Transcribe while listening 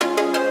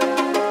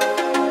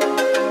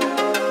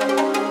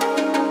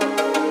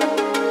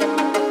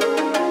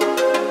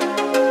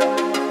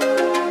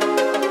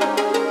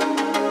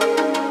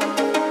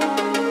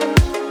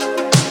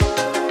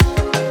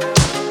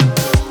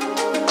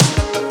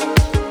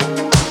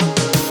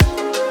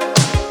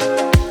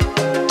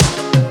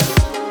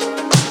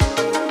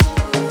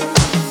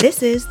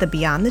This is the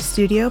Beyond the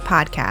Studio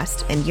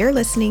podcast, and you're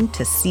listening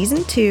to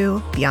Season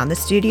 2, Beyond the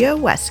Studio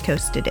West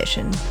Coast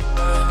Edition.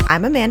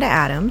 I'm Amanda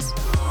Adams.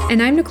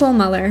 And I'm Nicole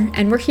Muller,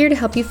 and we're here to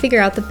help you figure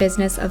out the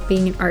business of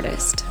being an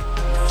artist.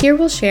 Here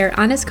we'll share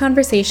honest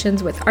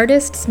conversations with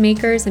artists,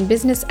 makers, and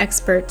business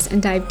experts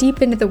and dive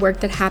deep into the work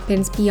that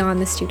happens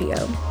beyond the studio.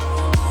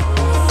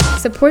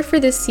 Support for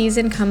this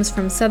season comes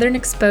from Southern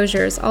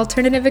Exposure's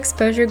Alternative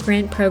Exposure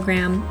Grant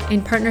Program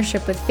in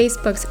partnership with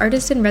Facebook's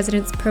Artist in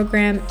Residence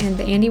program and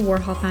the Andy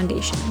Warhol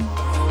Foundation.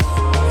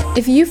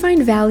 If you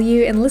find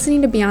value in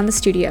listening to Beyond the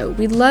Studio,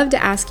 we'd love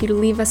to ask you to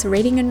leave us a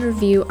rating and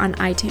review on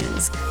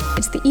iTunes.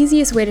 It's the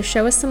easiest way to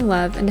show us some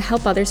love and to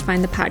help others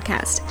find the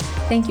podcast.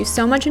 Thank you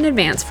so much in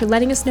advance for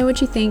letting us know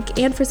what you think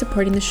and for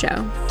supporting the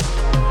show.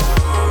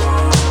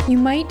 You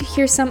might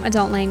hear some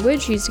adult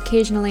language used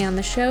occasionally on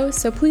the show,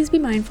 so please be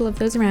mindful of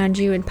those around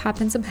you and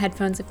pop in some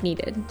headphones if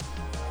needed.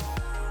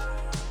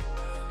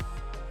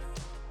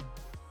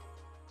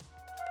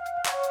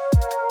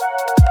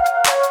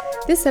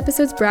 This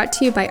episode's brought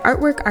to you by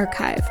Artwork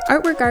Archive.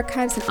 Artwork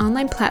Archive is an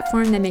online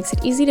platform that makes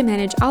it easy to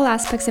manage all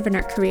aspects of an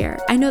art career.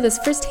 I know this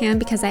firsthand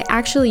because I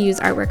actually use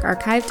Artwork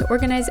Archive to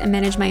organize and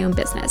manage my own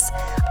business.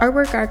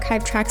 Artwork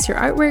Archive tracks your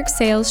artwork,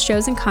 sales,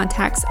 shows, and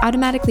contacts,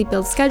 automatically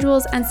builds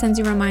schedules, and sends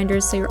you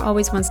reminders so you're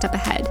always one step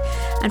ahead.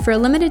 And for a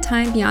limited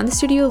time, Beyond the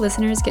Studio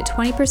listeners get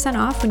 20%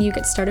 off when you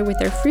get started with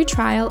their free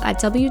trial at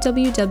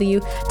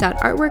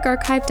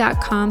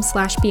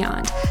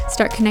www.artworkarchive.com/beyond.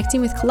 Start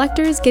connecting with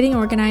collectors, getting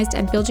organized,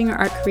 and building your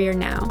art career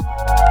now.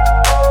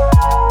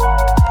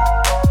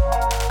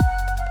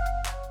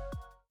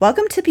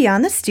 Welcome to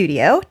Beyond the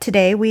Studio.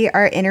 Today we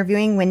are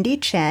interviewing Wendy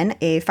Chen,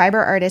 a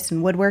fiber artist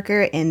and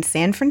woodworker in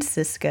San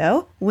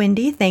Francisco.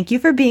 Wendy, thank you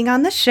for being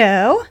on the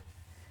show.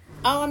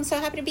 Oh, I'm so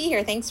happy to be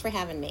here. Thanks for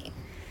having me.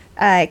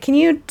 Can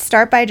you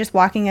start by just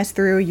walking us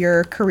through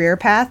your career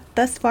path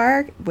thus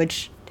far,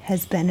 which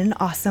has been an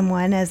awesome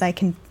one, as I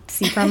can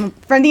see from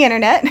the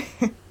internet?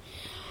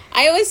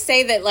 I always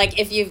say that, like,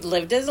 if you've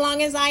lived as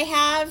long as I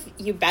have,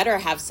 you better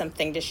have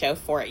something to show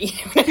for it. You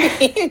know what I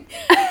mean?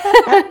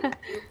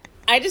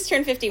 I just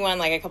turned 51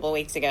 like a couple of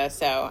weeks ago,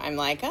 so I'm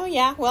like, oh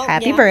yeah, well,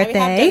 happy birthday!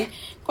 I've done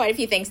quite a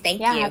few things.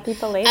 Thank you. Happy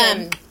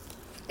belated.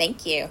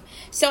 Thank you.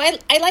 So I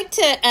like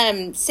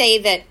to say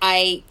that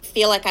I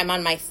feel like I'm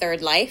on my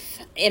third life.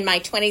 In my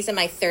 20s and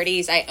my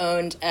 30s, I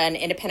owned an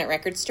independent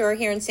record store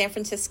here in San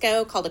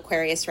Francisco called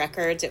Aquarius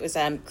Records. It was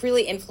a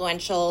really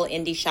influential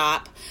indie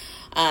shop.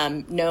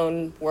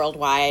 Known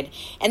worldwide.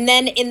 And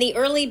then in the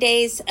early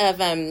days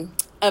of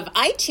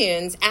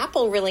iTunes,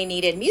 Apple really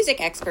needed music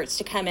experts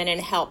to come in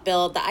and help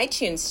build the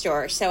iTunes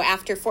store. So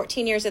after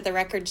 14 years at the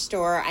record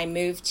store, I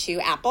moved to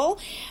Apple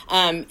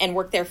and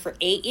worked there for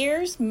 8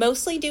 years,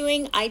 mostly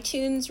doing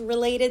iTunes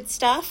related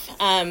stuff.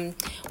 When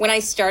I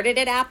started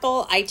at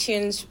Apple,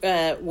 iTunes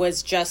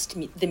was just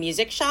the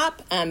music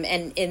shop.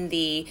 And in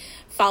the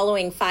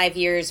following 5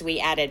 years, we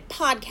added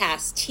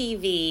podcasts,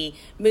 TV,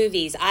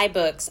 movies,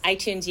 iBooks,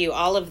 iTunes U,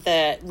 all of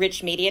the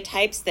rich media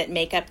types that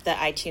make up the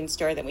iTunes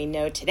store that we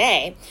know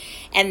today.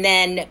 And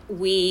then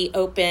we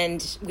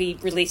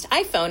released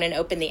iPhone and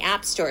opened the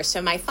App Store.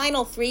 So my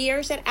final 3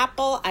 years at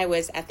Apple, I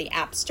was at the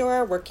App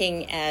Store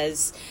working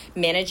as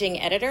managing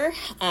editor.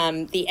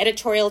 The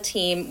editorial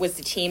team was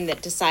the team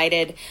that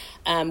decided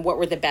what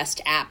were the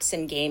best apps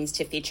and games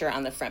to feature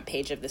on the front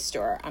page of the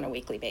store on a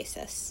weekly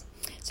basis.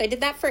 So I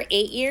did that for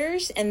 8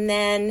 years, and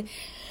then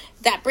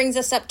that brings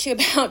us up to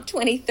about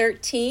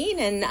 2013,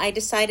 and I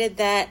decided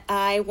that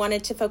I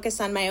wanted to focus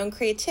on my own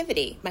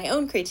creativity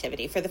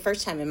for the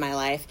first time in my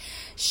life.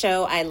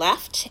 So I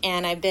left,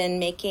 and I've been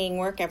making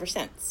work ever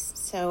since.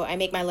 So I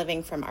make my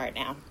living from art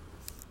now.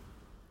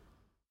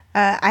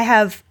 I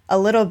have a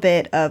little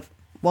bit of,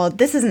 well,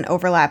 this isn't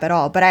overlap at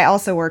all, but I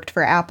also worked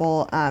for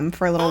Apple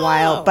for a little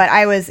while, but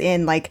I was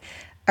in like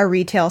a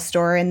retail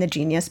store in the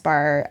Genius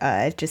Bar,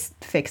 just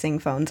fixing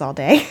phones all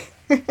day.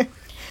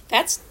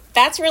 That's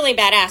really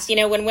badass. You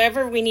know,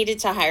 whenever we needed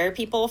to hire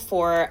people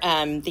for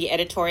the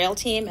editorial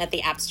team at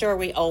the App Store,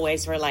 we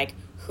always were like,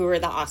 who are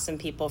the awesome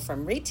people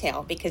from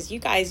retail? Because you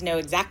guys know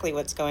exactly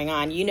what's going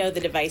on. You know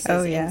the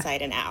devices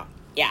inside and out.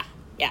 Yeah.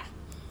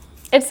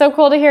 It's so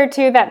cool to hear,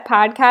 too, that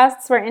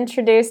podcasts were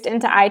introduced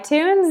into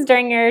iTunes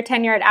during your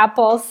tenure at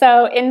Apple.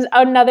 So in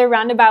another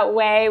roundabout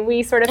way,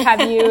 we sort of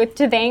have you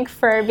to thank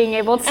for being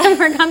able to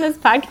work on this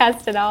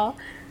podcast at all.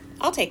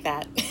 I'll take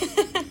that.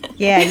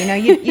 Yeah, you know,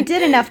 you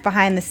did enough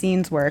behind the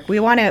scenes work.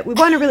 We want to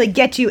really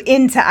get you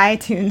into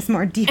iTunes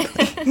more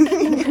deeply.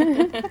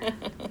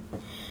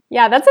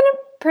 Yeah, that's a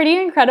pretty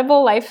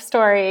incredible life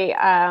story,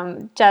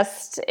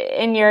 just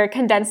in your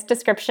condensed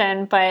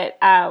description, but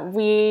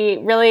we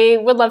really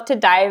would love to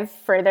dive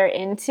further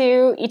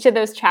into each of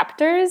those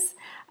chapters,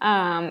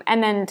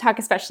 and then talk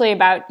especially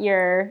about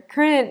your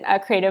current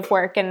creative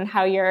work and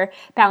how you're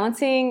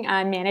balancing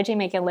managing,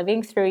 making a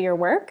living through your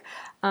work.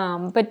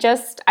 But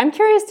I'm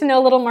curious to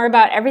know a little more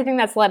about everything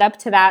that's led up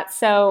to that.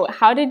 So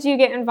how did you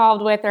get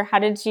involved with, or how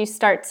did you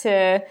start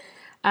to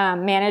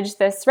manage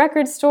this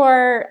record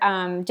store.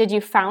 Did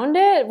you found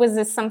it? Was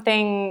this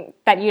something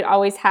that you'd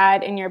always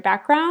had in your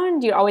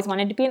background? You always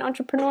wanted to be an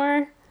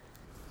entrepreneur?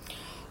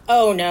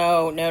 Oh,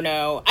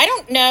 no. I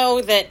don't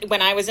know that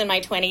when I was in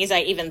my 20s,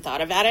 I even thought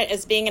about it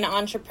as being an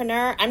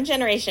entrepreneur. I'm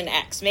Generation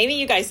X. Maybe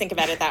you guys think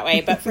about it that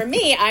way. But for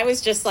me, I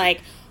was just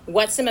like,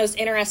 what's the most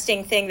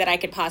interesting thing that I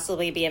could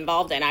possibly be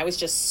involved in? I was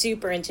just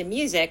super into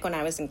music when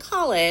I was in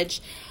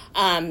college.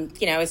 I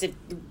was a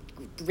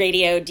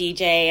radio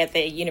DJ at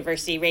the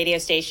university radio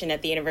station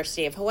at the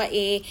University of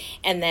Hawaii,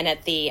 and then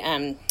at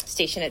the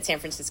station at San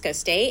Francisco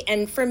State.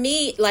 And for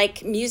me,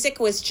 like, music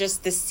was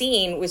just the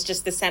scene, was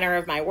just the center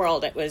of my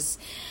world. It was,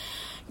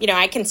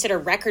 I consider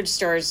record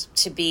stores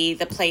to be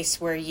the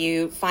place where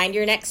you find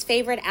your next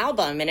favorite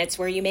album, and it's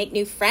where you make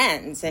new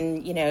friends,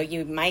 and,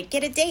 you might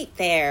get a date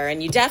there,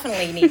 and you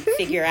definitely need to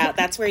figure out,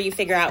 that's where you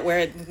figure out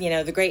where,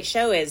 the great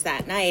show is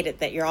that night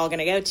that you're all going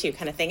to go to,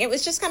 kind of thing. It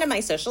was just kind of my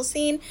social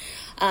scene.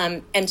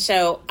 And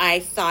so I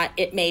thought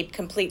it made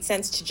complete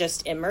sense to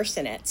just immerse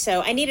in it.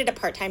 So I needed a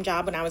part-time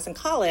job when I was in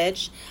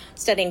college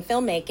studying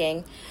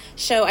filmmaking.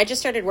 So I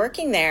just started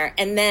working there.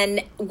 And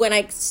then when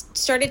I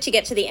started to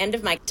get to the end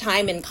of my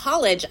time in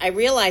college, I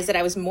realized that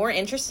I was more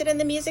interested in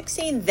the music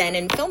scene than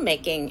in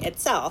filmmaking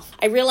itself.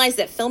 I realized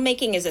that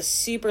filmmaking is a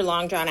super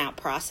long, drawn-out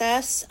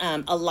process.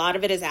 A lot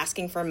of it is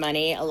asking for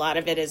money. A lot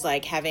of it is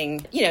like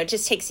having, it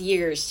just takes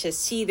years to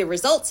see the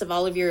results of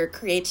all of your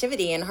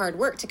creativity and hard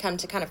work to come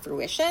to kind of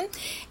fruition.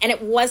 And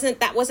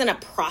that wasn't a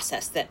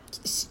process that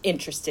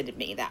interested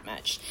me that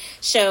much.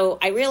 So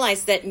I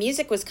realized that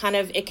music was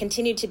it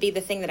continued to be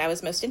the thing that I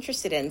was most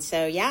interested in.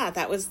 So yeah,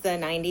 that was the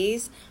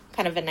 90s,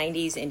 kind of a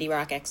 90s indie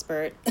rock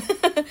expert.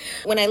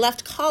 When I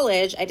left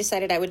college, I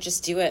decided I would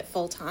just do it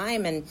full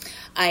time. And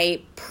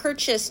I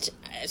purchased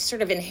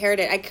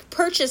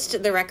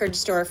the record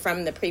store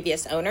from the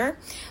previous owner,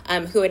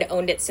 who had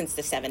owned it since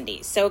the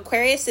 70s. So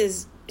Aquarius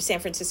is San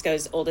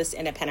Francisco's oldest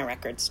independent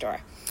record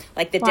store.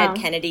 Like the Dead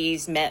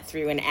Kennedys met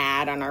through an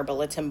ad on our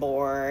bulletin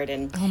board,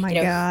 and oh my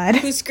God,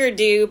 Husker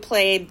Du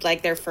played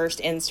like their first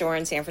in-store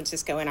in San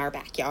Francisco in our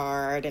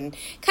backyard, and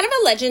kind of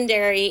a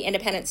legendary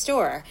independent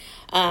store,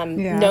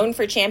 known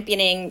for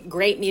championing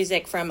great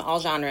music from all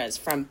genres,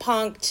 from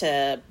punk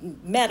to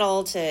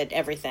metal to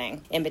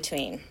everything in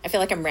between. I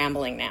feel like I'm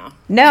rambling now.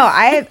 No,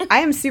 I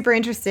am super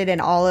interested in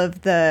all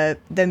of the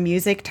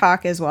music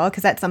talk as well,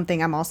 because that's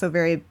something I'm also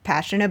very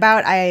passionate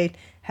about. I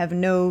have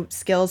no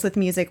skills with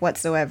music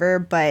whatsoever,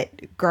 but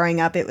growing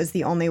up, it was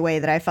the only way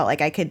that I felt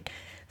like I could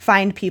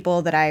find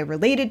people that I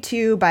related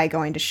to by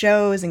going to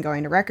shows and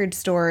going to record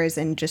stores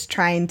and just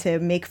trying to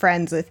make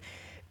friends with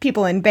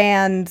people in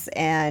bands.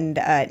 And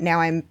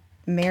now I'm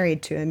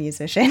married to a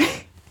musician.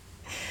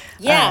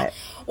 Yeah.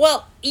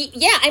 Well,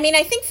 yeah, I mean,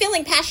 I think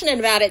feeling passionate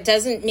about it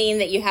doesn't mean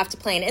that you have to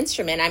play an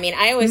instrument. I mean,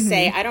 I always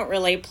say I don't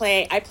really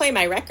play, I play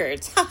my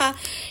records. I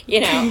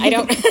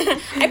don't,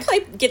 I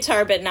play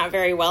guitar, but not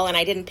very well, and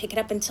I didn't pick it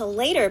up until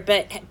later.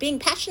 But being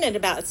passionate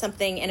about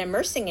something and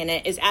immersing in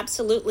it is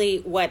absolutely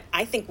what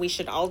I think we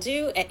should all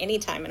do at any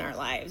time in our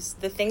lives.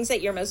 The things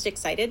that you're most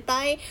excited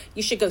by,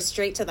 you should go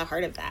straight to the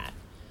heart of that.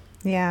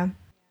 Yeah.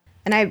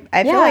 And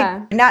I feel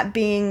like not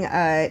being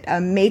a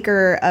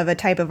maker of a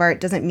type of art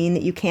doesn't mean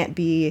that you can't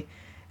be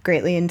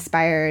greatly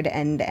inspired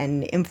and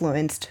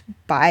influenced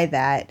by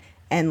that.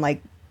 And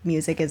like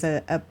music is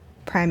a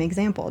prime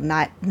example.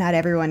 Not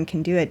everyone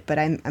can do it, but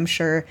I'm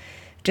sure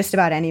just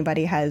about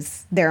anybody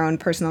has their own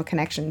personal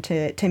connection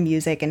to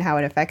music and how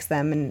it affects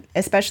them. And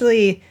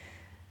especially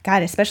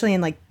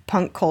in like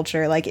punk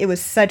culture, like it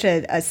was such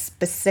a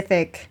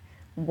specific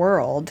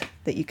world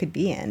that you could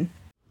be in.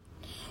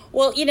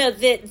 Well,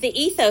 the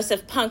ethos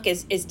of punk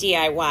is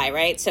DIY,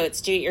 right? So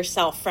it's do it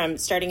yourself, from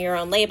starting your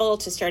own label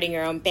to starting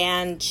your own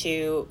band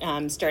to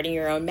starting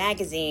your own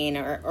magazine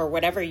or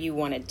whatever you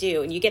want to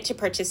do. And you get to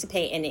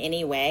participate in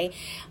any way.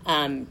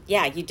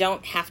 You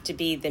don't have to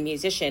be the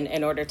musician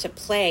in order to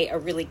play a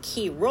really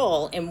key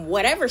role in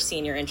whatever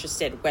scene you're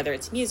interested, whether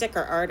it's music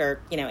or art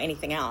or,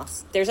 anything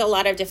else. There's a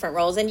lot of different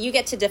roles, and you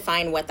get to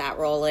define what that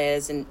role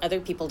is, and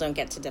other people don't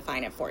get to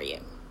define it for you.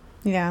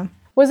 Yeah.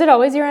 Was it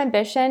always your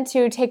ambition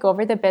to take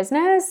over the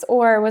business,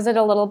 or was it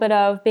a little bit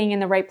of being in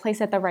the right place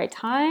at the right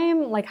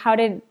time? Like, how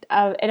did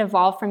it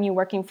evolve from you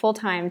working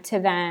full-time to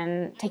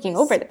then taking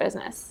over the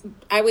business?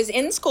 I was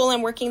in school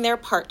and working there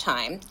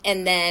part-time.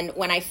 And then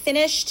when I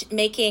finished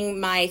making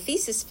my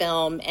thesis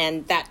film,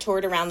 and that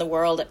toured around the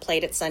world, it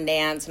played at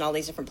Sundance and all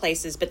these different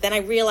places. But then I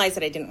realized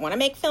that I didn't want to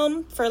make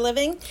film for a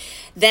living.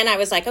 Then I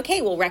was like,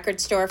 okay, well,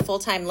 record store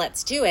full-time,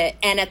 let's do it.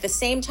 And at the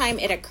same time,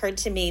 it occurred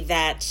to me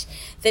that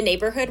the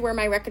neighborhood where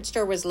my record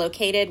store was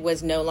located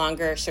was no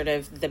longer sort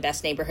of the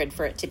best neighborhood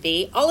for it to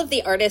be. All of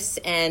the artists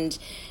and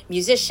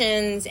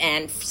musicians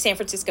and San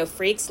Francisco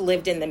freaks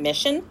lived in the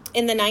Mission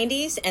in the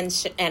 90s,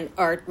 and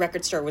our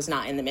record store was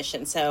not in the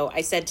Mission. So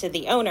I said to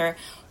the owner,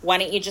 why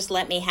don't you just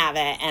let me have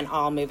it and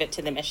I'll move it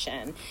to the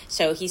Mission?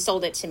 So he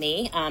sold it to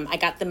me. I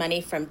got the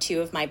money from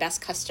two of my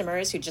best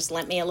customers who just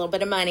lent me a little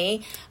bit of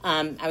money.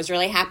 I was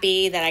really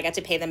happy that I got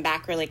to pay them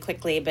back really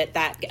quickly, but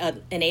that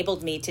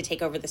enabled me to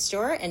take over the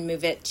store and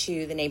move it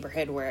to the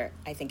neighborhood where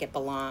I think it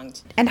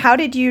belonged. And how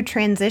did you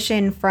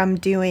transition from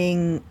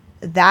doing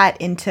that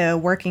into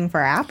working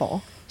for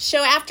Apple?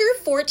 So after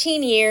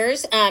 14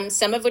 years,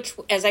 some of which,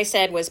 as I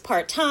said, was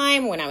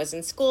part-time when I was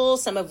in school,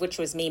 some of which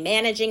was me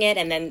managing it,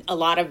 and then a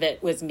lot of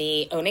it was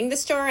me owning the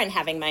store and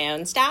having my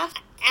own staff.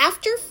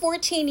 After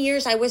 14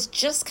 years, I was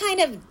just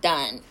kind of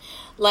done.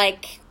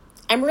 Like,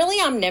 I'm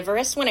really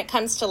omnivorous when it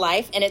comes to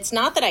life, and it's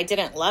not that I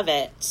didn't love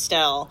it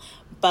still,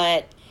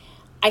 but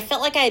I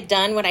felt like I had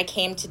done what I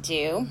came to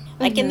do.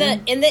 Like in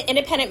the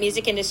independent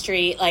music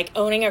industry, like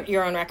owning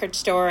your own record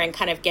store and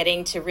kind of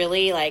getting to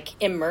really like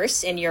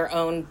immerse in your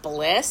own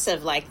bliss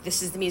of like,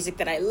 this is the music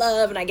that I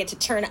love and I get to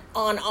turn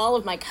on all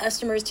of my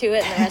customers to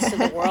it and the rest of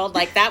the world.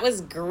 Like that was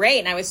great.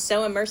 And I was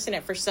so immersed in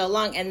it for so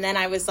long. And then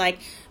I was like,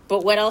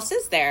 but what else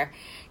is there?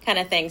 Kind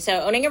of thing.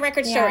 So owning a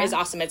record store is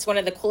awesome. It's one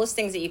of the coolest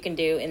things that you can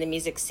do in the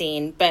music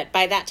scene. But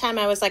by that time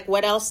I was like,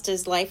 what else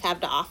does life have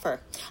to offer?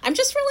 I'm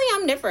just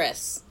really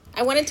omnivorous.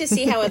 I wanted to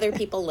see how other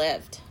people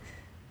lived.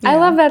 I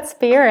love that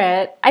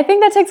spirit. I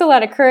think that takes a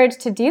lot of courage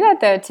to do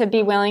that, though, to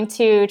be willing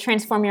to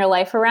transform your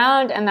life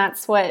around. And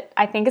that's what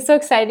I think is so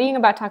exciting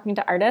about talking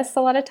to artists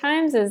a lot of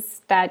times,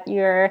 is that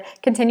you're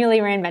continually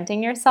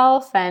reinventing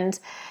yourself and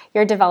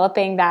you're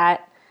developing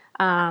that.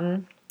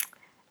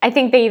 I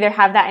think they either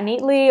have that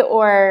innately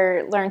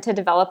or learn to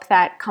develop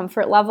that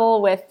comfort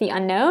level with the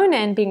unknown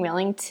and being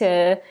willing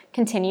to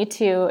continue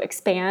to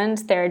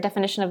expand their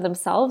definition of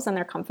themselves and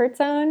their comfort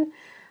zone.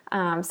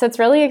 So it's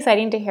really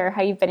exciting to hear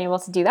how you've been able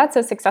to do that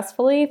so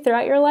successfully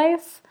throughout your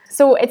life.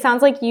 So it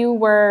sounds like you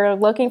were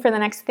looking for the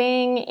next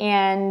thing,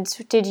 and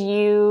did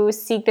you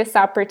seek this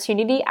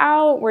opportunity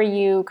out? Were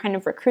you kind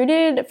of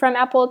recruited from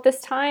Apple at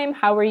this time?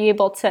 How were you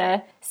able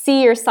to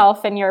see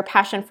yourself and your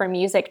passion for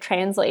music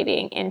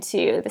translating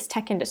into this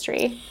tech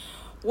industry?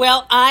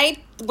 Well,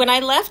 when I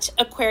left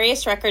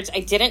Aquarius Records, I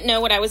didn't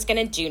know what I was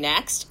going to do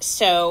next.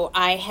 So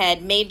I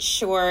had made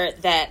sure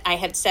that I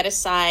had set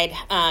aside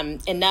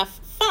enough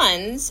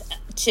funds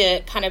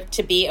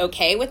to be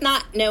okay with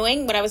not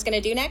knowing what I was going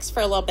to do next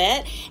for a little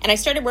bit. And I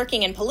started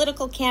working in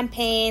political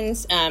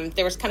campaigns.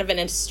 There was kind of an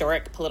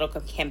historic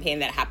political campaign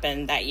that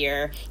happened that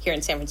year here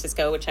in San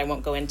Francisco, which I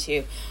won't go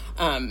into.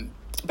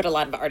 But a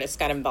lot of artists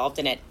got involved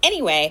in it.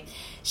 Anyway,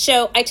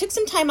 so I took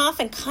some time off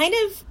and kind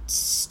of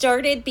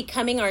started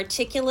becoming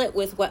articulate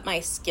with what my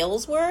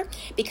skills were.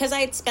 Because I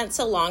had spent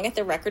so long at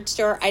the record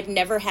store, I'd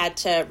never had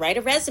to write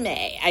a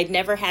resume. I'd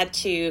never had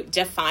to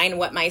define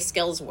what my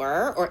skills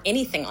were or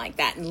anything like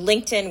that. And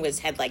LinkedIn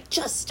had like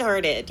just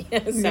started.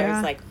 So I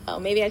was like, oh,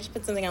 maybe I should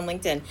put something on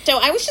LinkedIn. So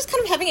I was just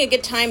kind of having a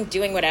good time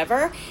doing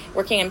whatever,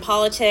 working in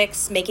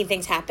politics, making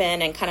things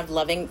happen, and kind of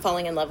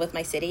falling in love with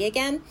my city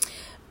again.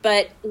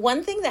 But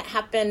one thing that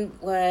happened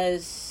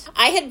was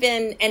I had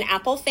been an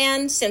Apple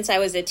fan since I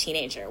was a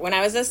teenager. When I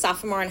was a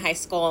sophomore in high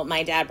school,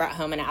 my dad brought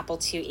home an Apple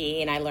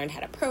IIe, and I learned how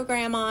to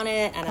program on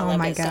it, and I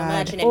loved it so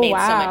much, and it made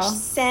so much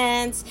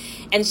sense.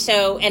 And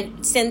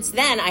since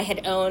then, I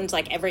had owned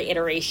like every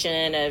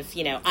iteration of,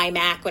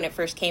 iMac when it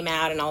first came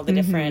out and all the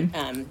different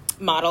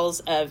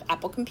models of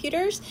Apple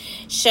computers.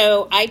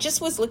 So I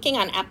just was looking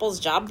on Apple's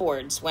job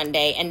boards one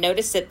day and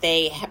noticed that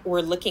they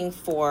were looking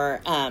for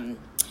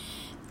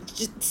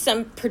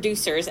some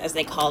producers, as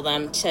they call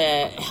them, to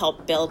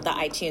help build the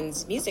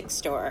iTunes music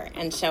store.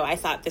 And so I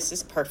thought, this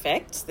is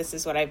perfect. This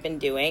is what I've been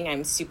doing.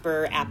 I'm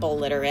super Apple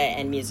literate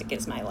and music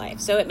is my life.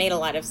 So it made a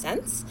lot of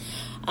sense.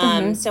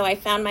 So I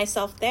found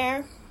myself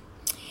there.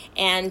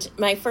 And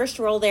my first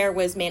role there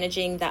was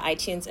managing the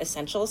iTunes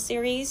Essentials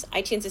series.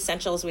 iTunes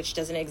Essentials, which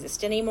doesn't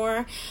exist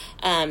anymore,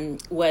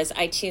 was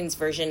iTunes'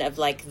 version of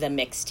like the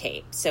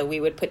mixtape. So we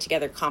would put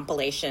together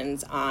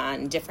compilations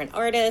on different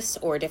artists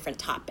or different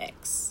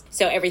topics.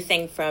 So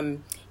everything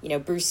from,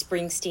 Bruce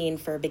Springsteen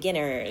for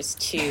beginners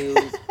to,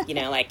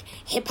 like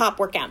hip hop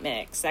workout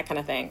mix, that kind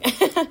of thing.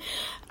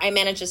 I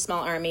managed a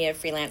small army of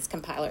freelance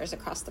compilers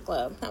across the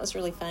globe. That was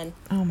really fun.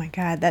 Oh my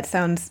God, that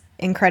sounds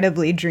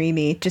incredibly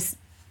dreamy. Just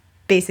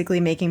basically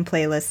making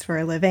playlists for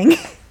a living.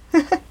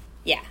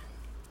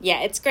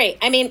 Yeah, it's great.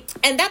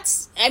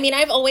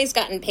 I've always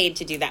gotten paid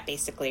to do that,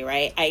 basically,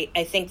 right?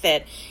 I think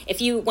that if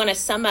you want to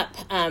sum up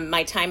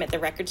my time at the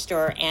record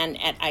store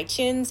and at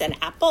iTunes and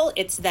Apple,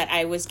 it's that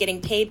I was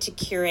getting paid to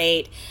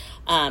curate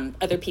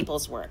other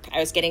people's work. I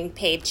was getting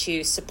paid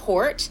to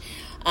support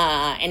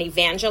and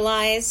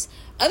evangelize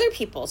other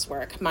people's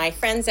work, my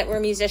friends that were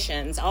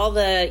musicians, all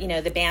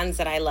the, the bands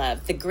that I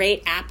love, the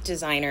great app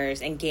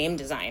designers and game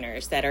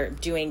designers that are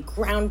doing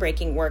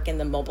groundbreaking work in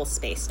the mobile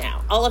space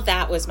now. All of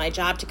that was my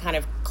job, to kind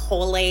of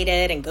collate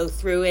it and go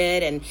through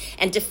it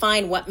and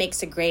define what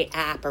makes a great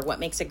app or what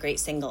makes a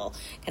great single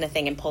kind of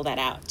thing and pull that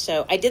out.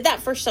 So I did that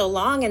for so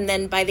long. And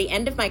then by the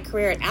end of my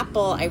career at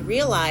Apple, I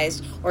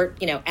realized,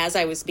 as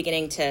I was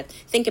beginning to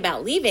think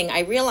about leaving, I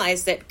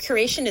realized that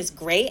curation is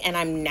great and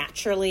I'm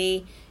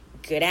naturally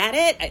good at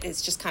it.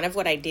 It's just kind of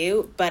what I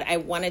do. But I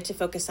wanted to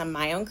focus on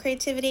my own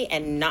creativity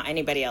and not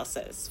anybody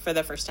else's for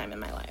the first time in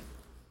my life.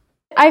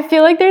 I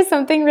feel like there's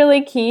something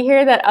really key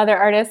here that other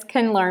artists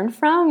can learn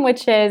from,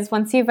 which is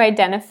once you've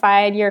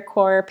identified your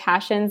core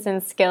passions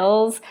and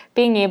skills,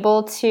 being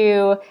able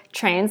to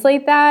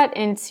translate that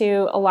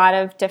into a lot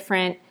of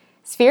different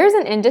spheres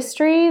and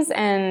industries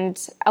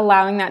and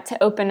allowing that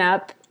to open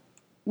up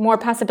more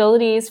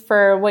possibilities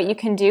for what you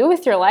can do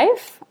with your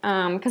life.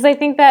 Because I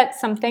think that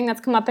something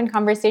that's come up in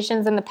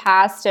conversations in the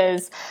past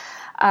is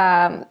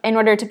in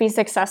order to be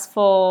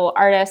successful,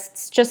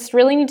 artists just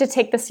really need to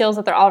take the skills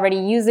that they're already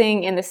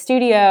using in the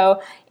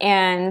studio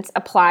and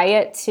apply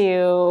it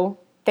to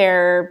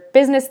their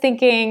business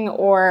thinking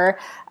or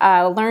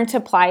learn to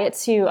apply it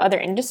to other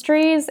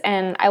industries.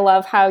 And I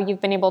love how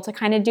you've been able to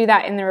kind of do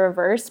that in the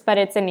reverse, but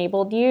it's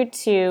enabled you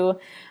to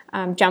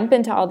jump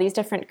into all these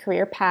different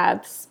career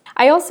paths.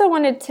 I also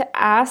wanted to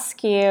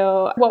ask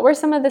you, what were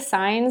some of the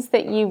signs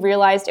that you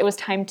realized it was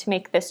time to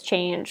make this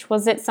change?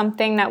 Was it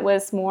something that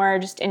was more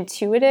just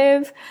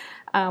intuitive,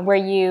 where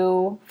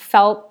you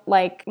felt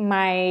like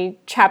my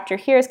chapter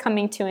here is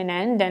coming to an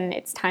end and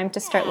it's time to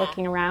start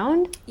looking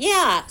around?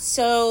 Yeah,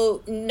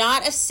 so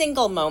not a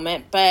single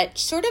moment, but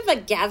sort of a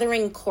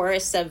gathering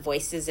chorus of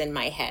voices in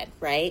my head,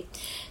 right?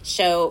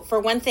 So for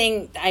one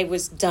thing, I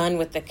was done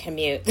with the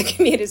commute. The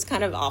commute is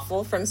kind of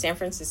awful from San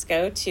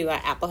Francisco to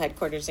Apple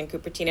headquarters in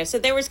Cupertino. So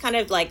there was kind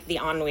of like the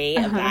ennui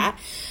of that.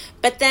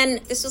 But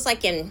then this was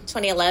like in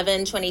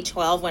 2011,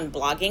 2012, when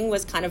blogging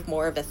was kind of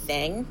more of a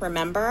thing,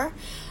 remember?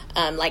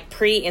 Like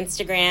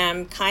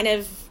pre-Instagram, kind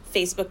of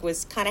Facebook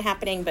was kind of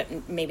happening,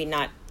 but maybe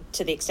not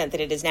to the extent that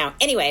it is now.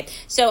 Anyway,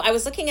 so I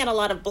was looking at a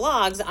lot of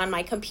blogs on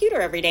my computer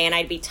every day, and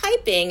I'd be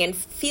typing and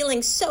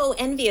feeling so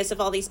envious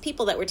of all these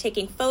people that were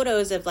taking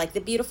photos of like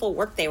the beautiful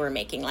work they were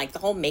making. Like the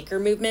whole maker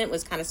movement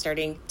was kind of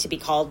starting to be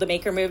called the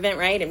maker movement,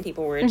 right? And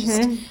people were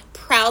just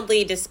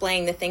proudly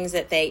displaying the things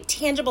that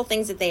tangible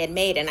things that they had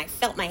made. And I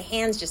felt my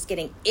hands just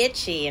getting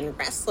itchy and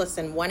restless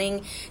and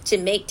wanting to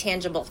make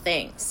tangible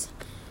things.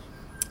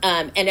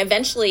 And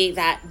eventually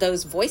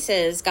those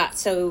voices got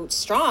so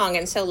strong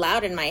and so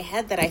loud in my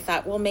head that I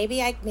thought, well,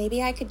 maybe I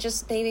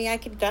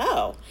could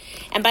go.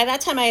 And by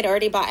that time I had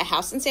already bought a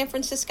house in San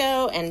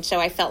Francisco. And so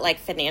I felt like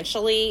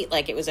financially,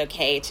 like it was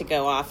okay to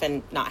go off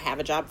and not have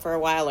a job for a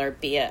while or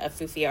be a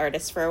foofy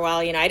artist for a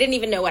while. You know, I didn't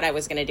even know what I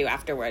was going to do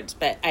afterwards,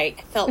 but I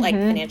felt like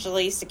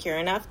financially secure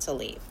enough to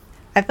leave.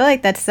 I feel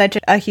like that's such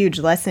a huge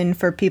lesson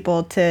for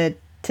people to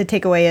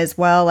take away as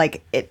well.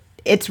 Like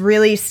it's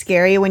really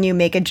scary when you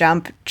make a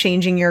jump,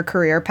 changing your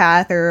career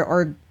path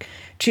or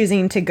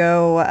choosing to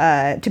go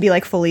to be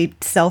like fully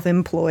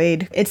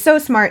self-employed. It's so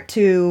smart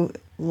to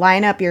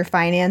line up your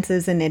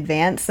finances in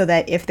advance so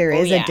that if there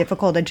is a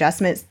difficult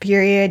adjustment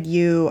period,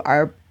 you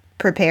are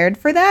prepared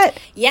for that.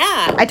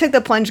 Yeah. I took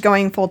the plunge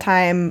going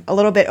full-time a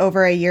little bit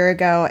over a year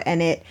ago,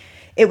 and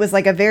it was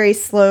like a very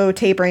slow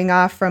tapering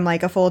off from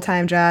like a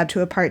full-time job to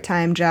a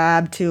part-time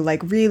job to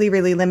like really,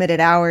 really limited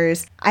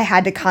hours. I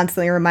had to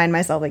constantly remind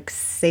myself, like,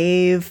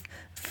 save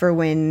for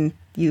when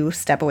you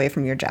step away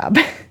from your job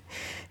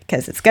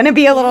because it's going to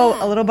be a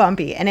little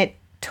bumpy. And it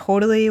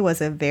totally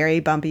was a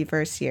very bumpy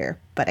first year,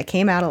 but I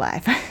came out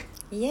alive.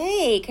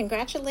 Yay.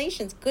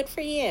 Congratulations. Good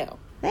for you.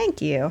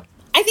 Thank you.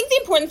 I think the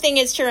important thing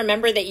is to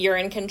remember that you're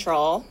in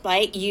control,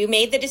 right? You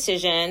made the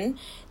decision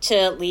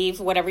to leave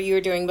whatever you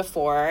were doing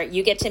before.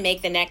 You get to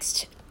make the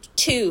next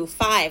 2,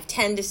 5,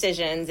 10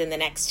 decisions in the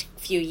next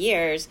few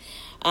years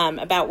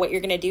about what you're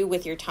going to do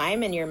with your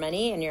time and your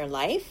money and your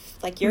life.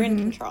 Like, you're in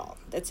control.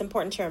 It's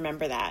important to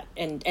remember that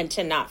and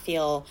to not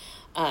feel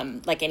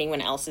like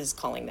anyone else is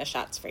calling the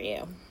shots for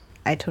you.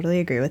 I totally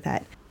agree with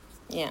that.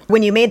 Yeah.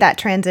 When you made that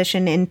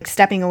transition in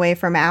stepping away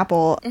from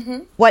Apple,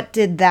 what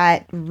did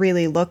that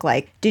really look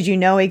like? Did you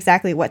know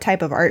exactly what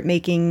type of art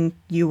making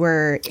you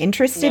were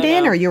interested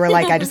in? Or you were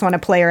like, I just want to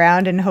play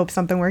around and hope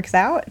something works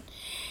out?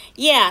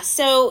 Yeah,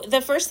 so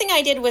the first thing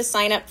I did was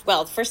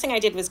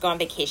go on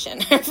vacation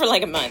for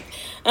like a month,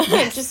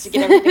 just to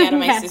get everything out of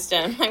my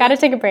system. Got to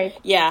take a break.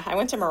 Yeah, I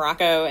went to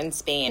Morocco and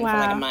Spain for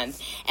like a month.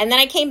 And then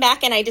I came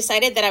back and I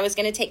decided that I was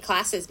going to take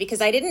classes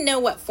because I didn't know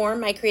what form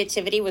my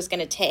creativity was going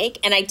to take.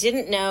 And I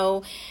didn't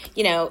know,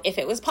 if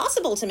it was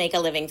possible to make a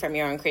living from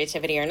your own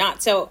creativity or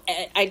not. So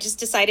I just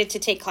decided to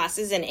take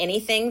classes in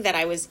anything that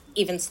I was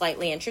even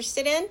slightly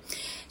interested in.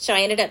 So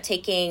I ended up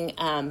taking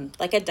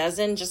like a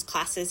dozen just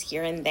classes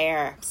here and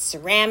there.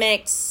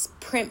 Ceramics,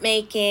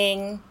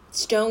 printmaking,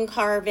 stone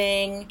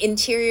carving,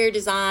 interior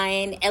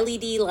design,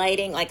 LED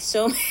lighting, like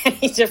so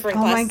many different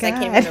classes. I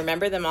can't even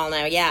remember them all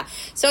now. Yeah.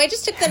 So I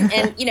just took them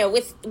and,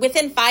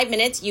 within 5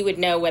 minutes, you would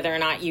know whether or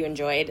not you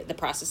enjoyed the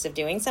process of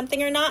doing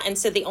something or not. And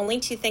so the only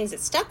two things that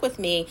stuck with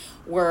me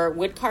were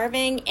wood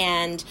carving,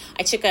 and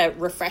I took a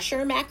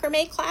refresher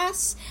macrame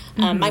class.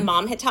 My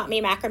mom had taught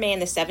me macrame in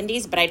the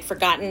 70s, but I'd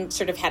forgotten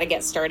sort of how to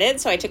get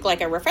started. So I took like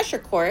a refresher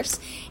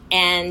course,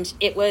 and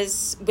it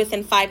was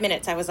within 5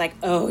 minutes, I was like,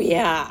 oh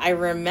yeah, I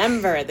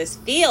remember. This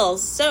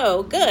feels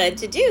so good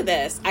to do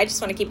this. I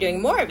just want to keep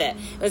doing more of it.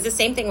 It was the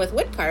same thing with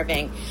wood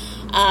carving.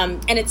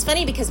 And it's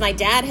funny because my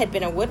dad had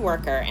been a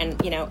woodworker,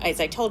 and, as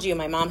I told you,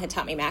 my mom had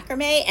taught me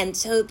macrame. And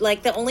so,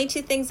 like, the only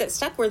two things that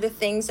stuck were the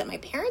things that my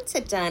parents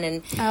had done.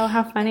 And oh,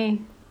 how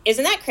funny.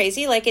 Isn't that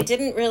crazy? Like, it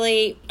didn't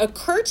really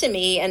occur to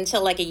me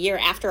until like a year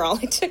after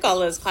I took all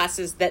those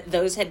classes that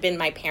those had been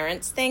my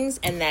parents' things,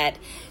 and that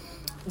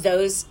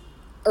those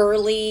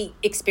early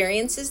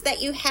experiences that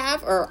you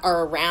have or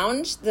are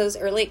around those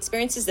early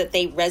experiences, that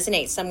they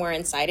resonate somewhere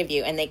inside of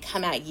you and they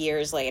come out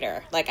years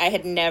later. Like, I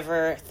had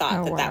never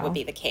thought that would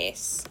be the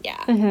case.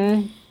 Yeah.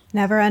 Mm-hmm.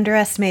 Never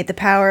underestimate the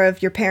power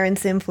of your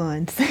parents'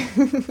 influence.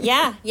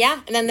 Yeah.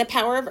 And then the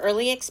power of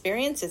early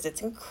experiences.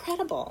 It's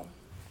incredible.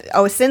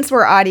 Oh, since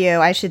we're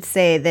audio, I should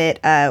say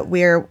that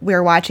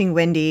we're watching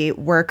Wendy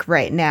work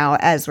right now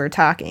as we're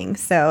talking.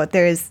 So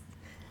there's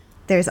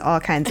all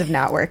kinds of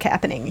knot work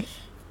happening.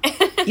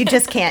 You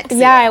just can't see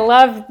Yeah, it. I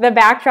love the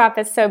backdrop.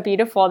 It's so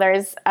beautiful.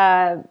 There's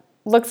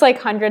looks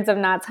like hundreds of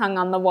knots hung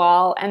on the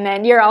wall, and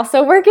then you're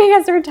also working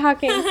as we're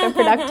talking. So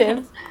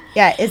productive.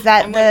 Yeah, is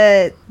that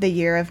the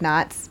year of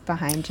knots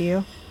behind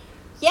you?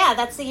 Yeah,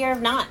 that's the year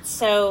of knots.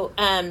 So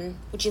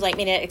would you like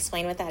me to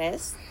explain what that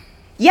is?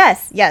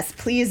 Yes,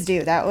 please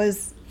do.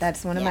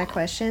 That's one of my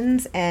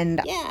questions. And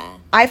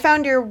I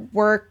found your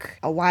work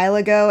a while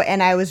ago,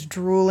 and I was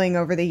drooling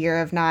over the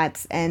year of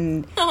knots.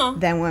 And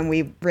then when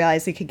we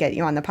realized we could get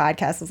you on the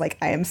podcast, I was like,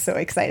 I am so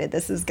excited.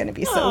 This is going to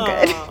be so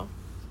good.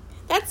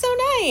 That's so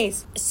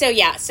nice.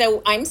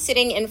 So I'm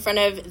sitting in front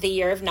of the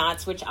Year of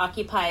Knots, which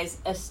occupies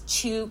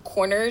two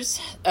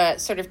corners,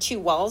 sort of two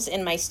walls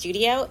in my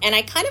studio. And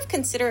I kind of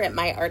consider it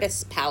my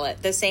artist's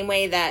palette, the same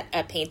way that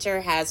a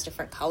painter has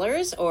different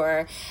colors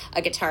or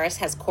a guitarist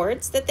has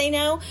chords that they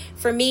know.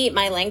 For me,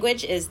 my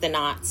language is the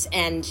knots,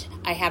 and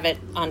I have it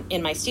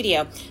in my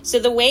studio. So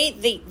the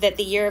way that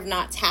the Year of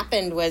Knots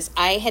happened was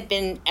I had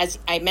been, as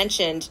I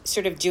mentioned,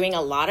 sort of doing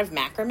a lot of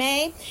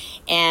macrame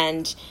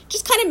and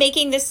just kind of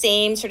making the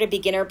same sort of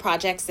beginner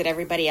projects that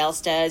everybody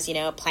else does,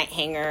 plant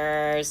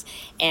hangers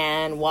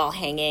and wall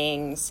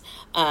hangings,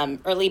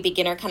 early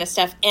beginner kind of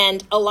stuff.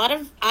 And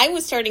I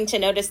was starting to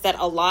notice that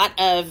a lot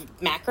of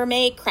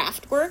macrame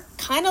craft work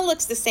kind of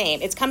looks the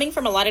same. It's coming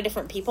from a lot of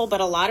different people, but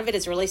a lot of it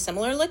is really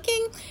similar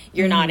looking.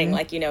 You're nodding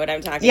like you know what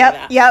I'm talking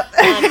about. Yep.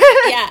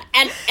 Yeah.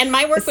 And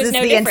my work was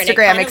no different. This is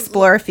the Instagram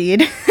Explorer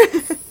feed.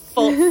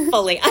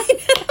 Fully. I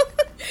know.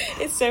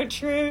 It's so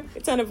true.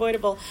 It's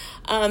unavoidable.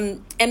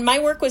 And my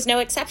work was no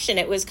exception.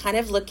 It was kind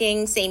of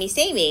looking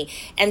samey.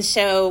 And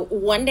so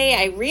one day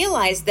I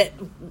realized that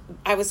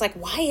I was like,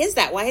 why is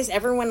that? Why is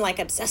everyone like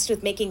obsessed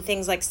with making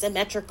things like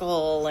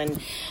symmetrical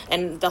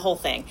and the whole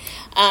thing?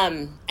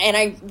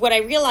 What I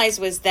realized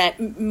was that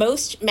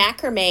most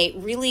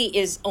macrame really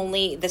is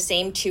only the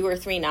same 2 or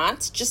 3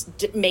 knots,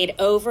 just made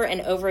over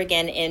and over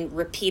again in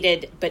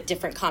repeated but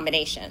different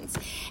combinations.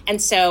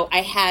 And so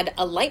I had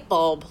a light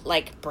bulb,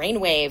 like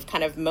brainwave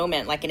kind of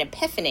moment, like an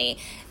epiphany,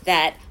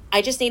 that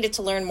I just needed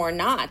to learn more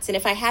knots. And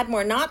if I had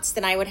more knots,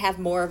 then I would have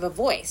more of a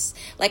voice.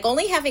 Like,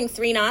 only having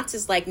 3 knots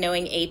is like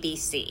knowing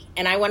ABC.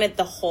 And I wanted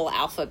the whole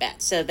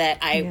alphabet so that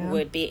I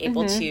would be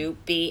able to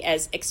be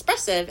as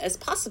expressive as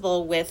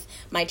possible with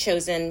my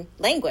chosen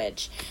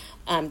language.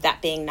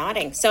 That being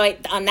knotting. So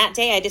on that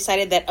day, I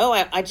decided that,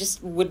 I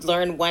just would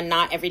learn 1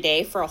 knot every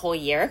day for a whole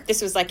year.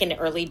 This was like in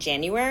early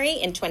January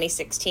in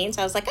 2016.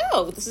 So I was like,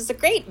 this is a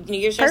great New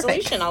Year's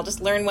resolution. I'll just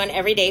learn 1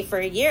 every day for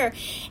a year.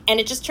 And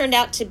it just turned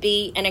out to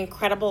be an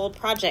incredible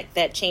project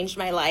that changed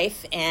my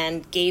life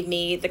and gave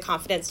me the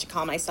confidence to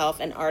call myself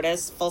an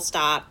artist, full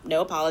stop,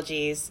 no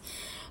apologies.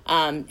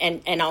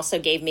 And also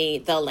gave me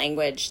the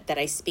language that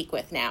I speak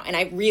with now. And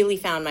I really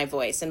found my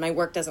voice, and my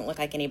work doesn't look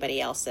like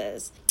anybody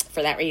else's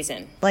for that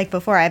reason. Like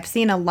before, I've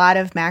seen a lot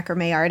of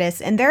macrame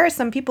artists, and there are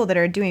some people that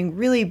are doing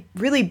really,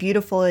 really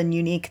beautiful and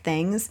unique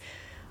things,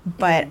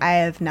 but I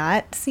have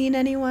not seen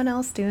anyone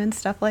else doing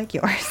stuff like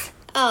yours.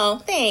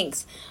 Oh,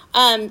 thanks.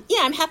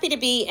 I'm happy to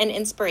be an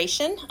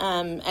inspiration.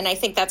 And I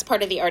think that's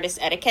part of the artist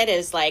etiquette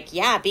is like,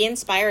 be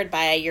inspired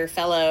by your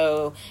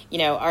fellow,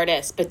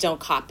 artists, but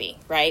don't copy,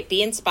 right?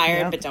 Be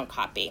inspired, but don't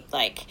copy.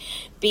 Like,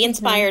 be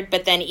inspired,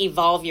 but then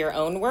evolve your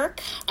own work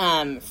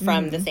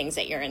from the things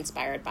that you're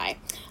inspired by.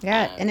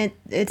 Yeah, and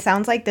it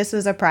sounds like this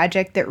was a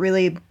project that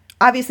really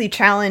obviously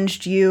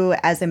challenged you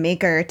as a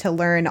maker to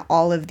learn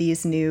all of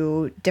these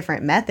new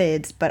different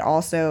methods, but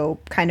also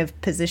kind of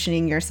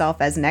positioning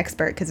yourself as an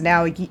expert, because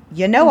now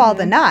you know all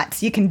the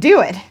knots. You can do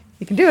it.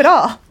 You can do it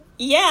all.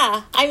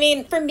 Yeah. I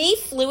mean, for me,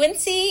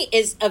 fluency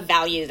is a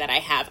value that I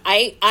have.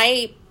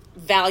 I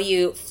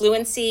value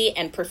fluency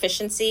and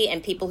proficiency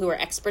and people who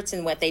are experts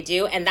in what they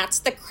do. And that's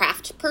the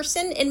craft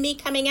person in me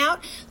coming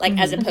out, like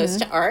as opposed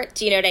to art.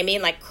 Do you know what I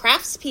mean? Like,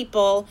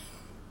 craftspeople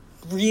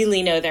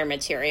really know their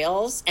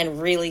materials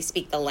and really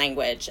speak the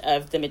language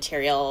of the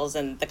materials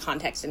and the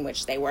context in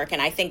which they work.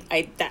 And I think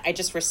I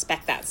just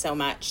respect that so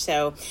much.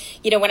 So,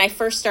 when I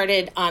first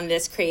started on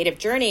this creative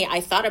journey,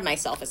 I thought of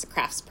myself as a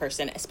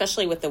craftsperson,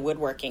 especially with the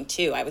woodworking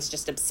too. I was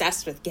just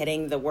obsessed with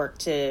getting the work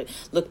to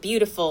look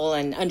beautiful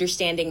and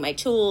understanding my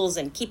tools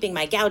and keeping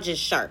my gouges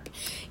sharp,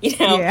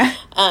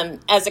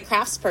 as a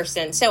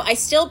craftsperson. So I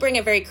still bring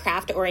a very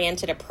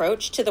craft-oriented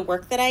approach to the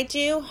work that I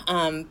do,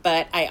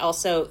 but I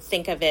also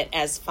think of it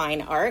as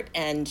fine art.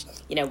 And,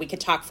 we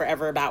could talk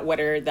forever about what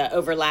are the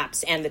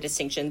overlaps and the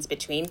distinctions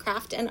between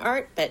craft and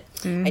art, but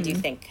I do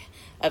think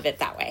of it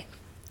that way.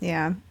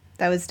 Yeah,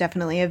 that was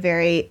definitely a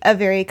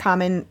very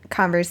common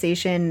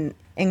conversation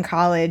in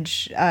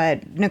college.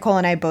 Nicole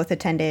and I both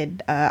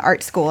attended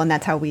art school, and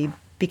that's how we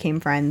became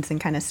friends and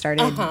kind of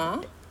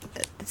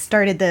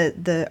started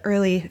the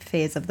early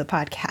phase of the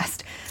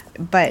podcast.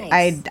 But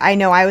nice. I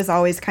know I was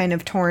always kind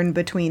of torn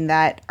between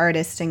that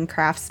artist and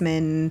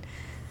craftsman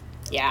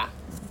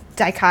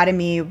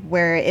dichotomy,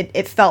 where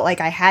it felt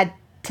like I had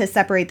to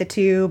separate the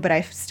two, but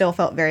I still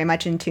felt very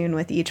much in tune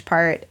with each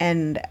part.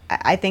 And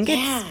I think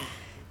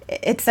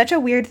it's such a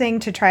weird thing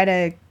to try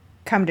to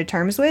come to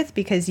terms with,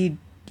 because you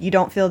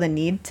don't feel the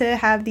need to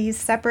have these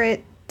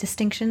separate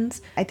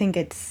distinctions. I think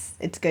it's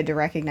good to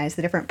recognize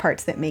the different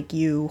parts that make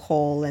you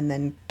whole, and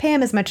then pay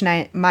them as much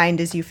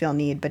mind as you feel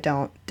need, but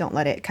don't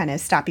let it kind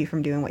of stop you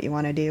from doing what you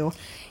want to do.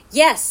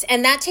 Yes,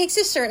 and that takes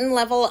a certain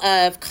level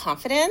of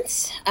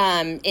confidence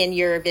in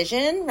your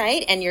vision,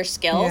 right, and your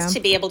skills to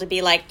be able to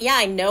be like,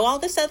 I know all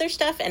this other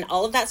stuff, and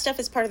all of that stuff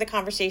is part of the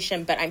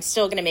conversation, but I'm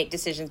still going to make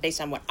decisions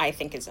based on what I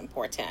think is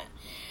important.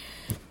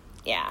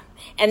 Yeah.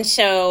 And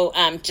so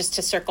just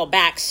to circle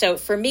back, so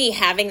for me,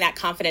 having that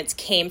confidence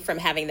came from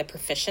having the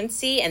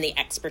proficiency and the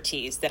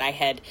expertise that I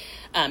had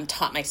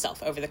taught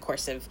myself over the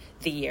course of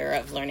the year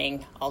of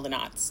learning all the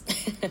knots.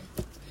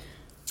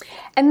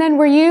 And then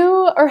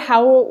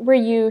how were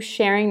you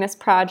sharing this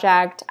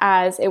project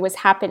as it was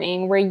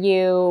happening? Were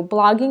you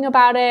blogging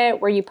about it?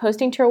 Were you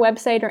posting to your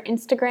website or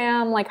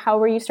Instagram? Like, how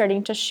were you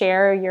starting to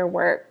share your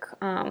work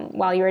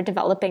while you were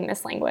developing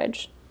this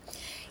language?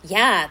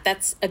 Yeah,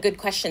 that's a good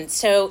question.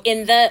 So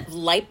in the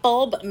light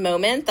bulb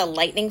moment, the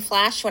lightning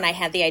flash, when I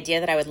had the idea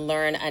that I would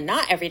learn a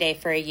knot every day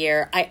for a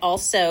year, I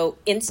also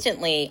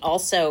instantly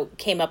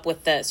came up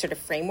with the sort of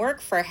framework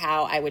for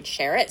how I would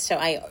share it. So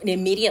I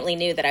immediately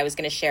knew that I was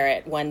going to share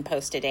it one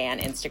post a day on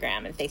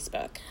Instagram and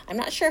Facebook. I'm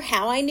not sure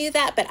how I knew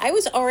that, but I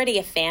was already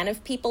a fan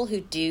of people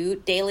who do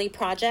daily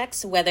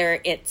projects,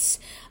 whether it's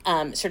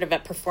sort of a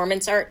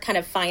performance art, kind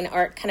of fine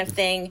art kind of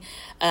thing,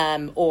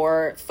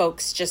 or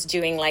folks just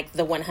doing like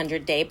the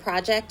 100-day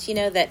project,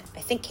 that I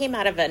think came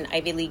out of an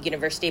Ivy League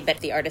university, but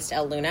the artist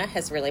El Luna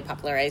has really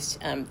popularized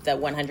the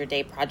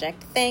 100-day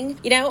project thing,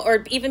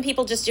 or even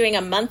people just doing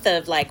a month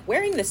of like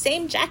wearing the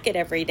same jacket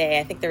every day.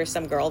 I think there was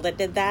some girl that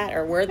did that,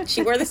 or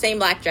she wore the same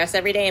black dress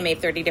every day and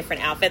made 30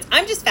 different outfits.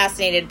 I'm just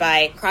fascinated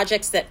by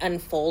projects that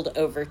unfold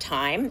over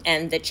time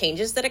and the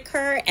changes that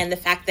occur, and the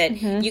fact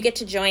that you get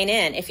to join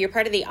in. If you're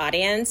part of the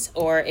audience,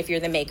 or if you're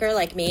the maker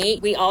like me,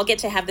 we all get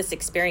to have this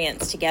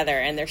experience together,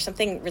 and there's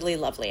something really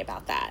lovely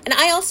about that. And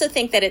I also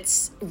think that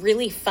it's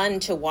really fun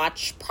to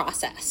watch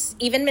process.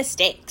 Even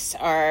mistakes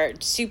are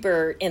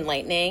super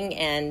enlightening,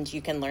 and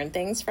you can learn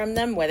things from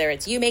them, whether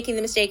it's you making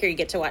the mistake or you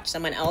get to watch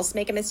someone else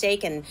make a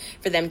mistake, and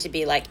for them to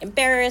be like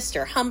embarrassed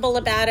or humble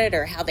about it,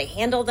 or how they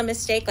handle the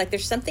mistake. Like,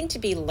 there's something to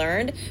be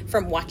learned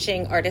from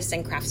watching artists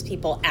and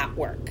craftspeople at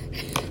work.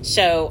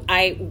 So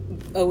I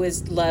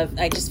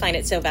just find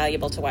it so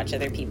valuable to watch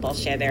other people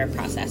share their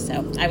process.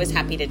 So I was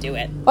happy to do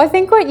it. Well, I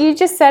think what you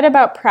just said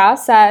about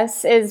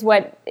process is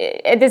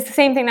the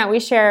same thing that we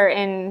share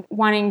in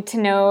wanting to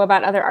know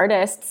about other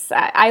artists.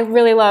 I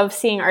really love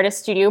seeing artist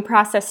studio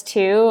process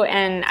too.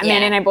 And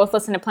Amanda and I both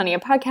listen to plenty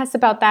of podcasts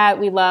about that.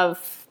 We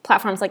love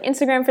platforms like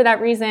Instagram for that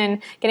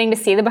reason. Getting to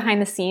see the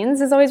behind the scenes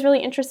is always really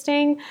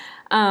interesting.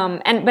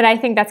 But I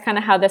think that's kind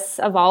of how this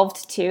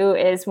evolved too,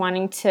 is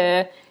wanting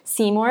to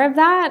see more of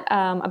that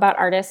about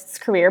artists'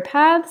 career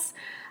paths.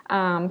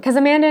 Because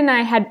Amanda and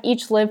I had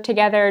each lived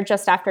together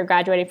just after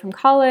graduating from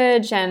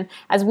college, and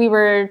as we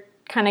were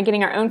kind of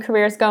getting our own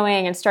careers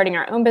going and starting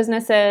our own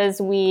businesses,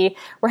 we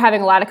were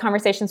having a lot of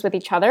conversations with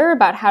each other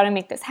about how to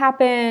make this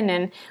happen,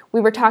 and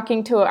we were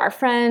talking to our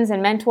friends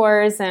and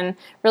mentors and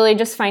really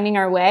just finding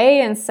our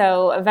way. And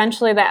so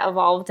eventually that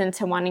evolved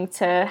into wanting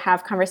to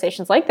have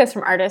conversations like this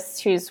from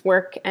artists whose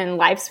work and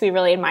lives we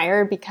really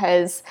admire,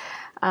 because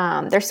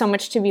there's so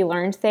much to be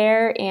learned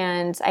there.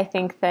 And I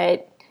think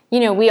that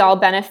we all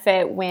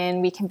benefit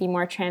when we can be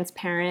more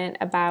transparent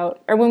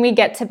about, or when we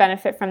get to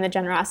benefit from the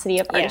generosity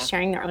of artists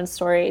sharing their own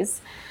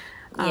stories.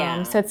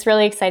 So it's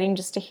really exciting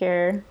just to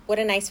hear. What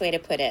a nice way to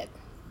put it.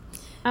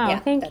 Oh,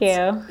 thank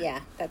you.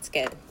 Yeah, that's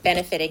good.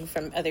 Benefiting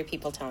from other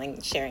people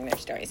sharing their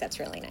stories. That's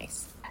really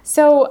nice.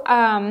 So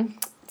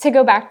to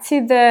go back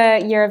to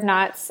the Year of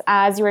Knots,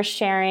 as you were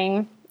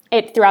sharing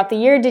it throughout the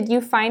year. Did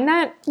you find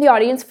that the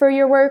audience for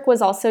your work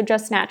was also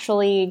just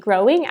naturally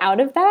growing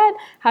out of that?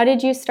 How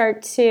did you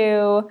start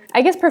to,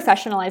 I guess,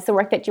 professionalize the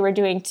work that you were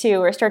doing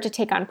too, or start to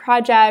take on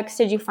projects?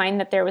 Did you find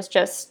that there was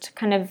just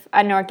kind of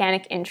an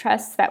organic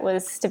interest that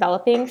was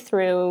developing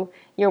through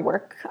your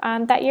work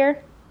that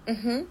year?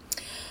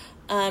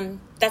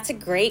 That's a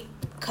great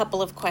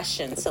couple of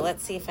questions. So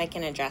let's see if I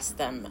can address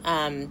them.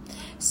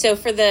 So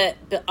for the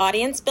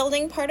audience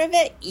building part of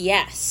it,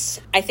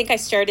 yes. I think I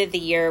started the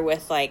year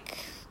with like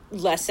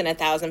less than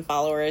 1,000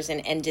 followers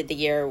and ended the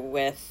year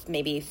with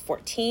maybe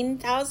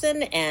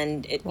 14,000,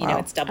 and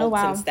it's doubled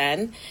since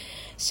then.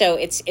 So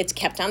it's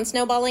kept on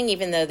snowballing,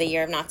 even though the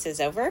Year of Knots is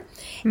over.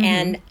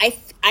 And I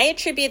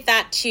attribute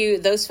that to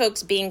those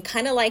folks being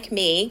kind of like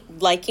me,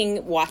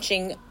 liking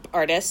watching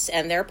artists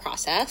and their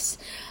process.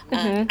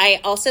 I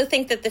also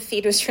think that the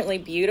feed was really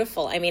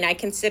beautiful. I mean, I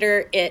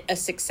consider it a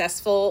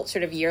successful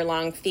sort of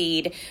year-long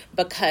feed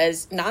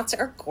because knots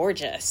are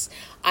gorgeous.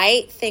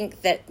 I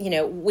think that,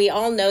 we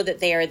all know that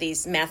they are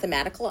these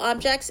mathematical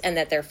objects and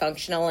that they're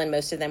functional, and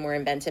most of them were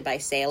invented by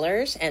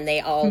sailors, and they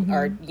all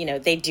are,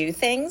 they do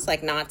things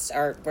like knots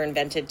were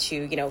invented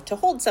to, to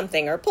hold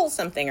something or pull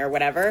something or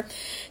whatever,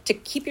 to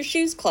keep your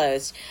shoes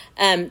closed.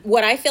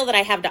 What I feel that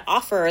I have to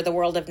offer the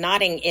world of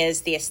knotting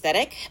is the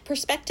aesthetic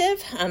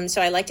perspective.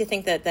 So I like to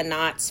think that the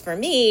knots for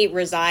me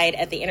reside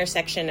at the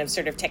intersection of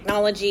sort of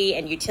technology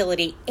and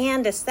utility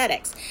and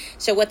aesthetics.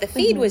 So what the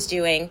feed was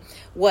doing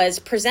was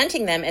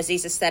presenting them as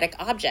these aesthetic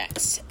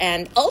objects.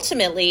 And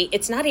ultimately,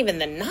 it's not even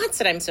the knots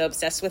that I'm so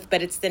obsessed with,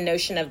 but it's the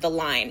notion of the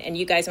line. And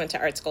you guys went to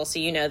art school, so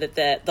you know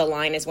that the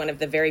line is one of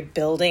the very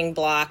building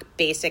block,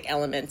 basic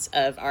elements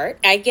of art.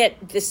 I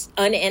get this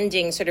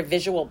unending sort of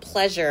visual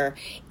pleasure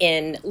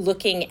in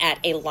looking at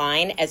a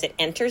line as it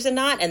enters a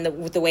knot and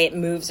the way it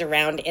moves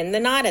around in the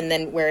knot and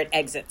then where it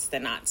exits the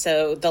knot.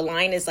 So the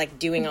line is like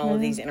doing all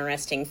of these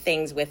interesting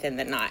things within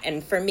the knot.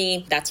 And for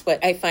me, that's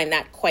what I find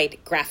that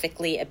quite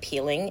graphically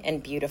appealing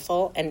and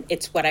beautiful. And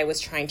it's what I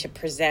was trying to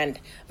present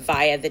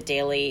via the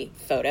daily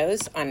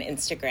photos on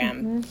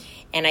Instagram.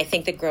 And I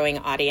think the growing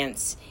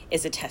audience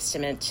is a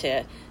testament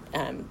to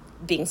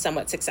being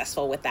somewhat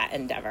successful with that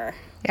endeavor.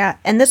 Yeah,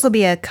 and this will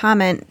be a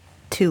comment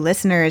to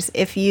listeners.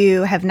 If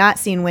you have not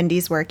seen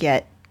Wendy's work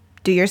yet,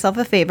 do yourself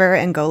a favor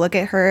and go look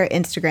at her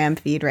Instagram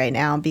feed right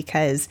now,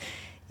 because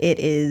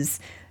it's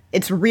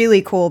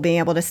really cool being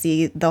able to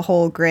see the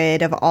whole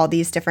grid of all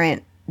these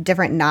different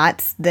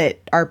knots that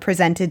are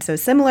presented so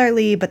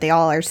similarly, but they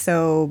all are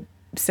so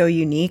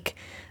unique.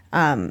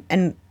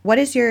 And what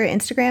is your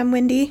Instagram,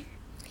 Wendy?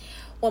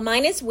 Well,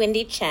 mine is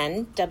Wendy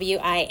Chen,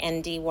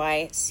 WindyChien.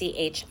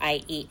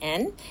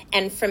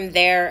 And from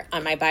there,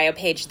 on my bio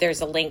page,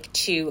 there's a link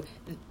to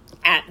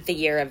at the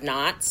Year of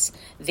Knots,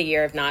 the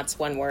Year of Knots,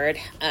 one word,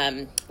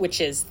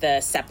 which is the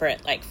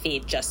separate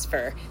feed just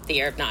for the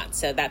Year of Knots.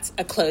 So that's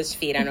a closed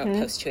feed. I don't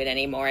post to it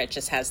anymore. It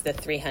just has the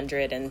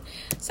 300 and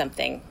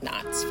something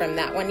knots from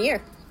that one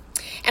year.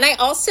 And I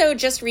also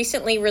just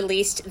recently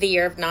released the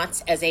Year of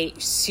Knots as a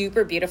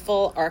super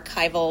beautiful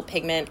archival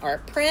pigment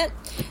art print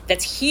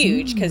that's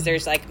huge because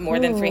there's more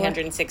than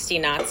 360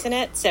 knots in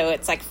it. So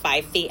it's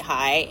 5 feet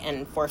high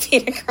and 4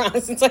 feet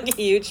across. It's a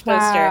huge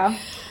poster. Wow.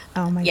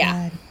 Oh my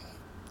God.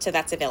 So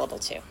that's available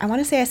too. I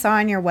want to say I saw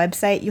on your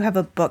website you have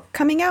a book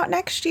coming out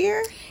next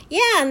year.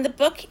 Yeah, and the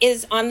book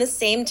is on the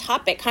same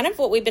topic, kind of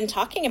what we've been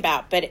talking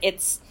about, but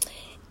it's,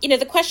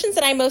 the questions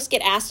that I most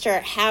get asked are,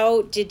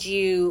 how did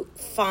you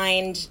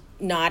find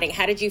knotting?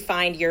 How did you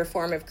find your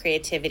form of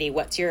creativity?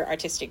 What's your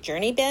artistic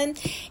journey been?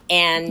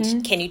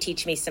 And can you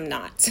teach me some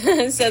knots?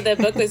 So the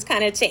book was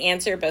kind of to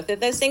answer both of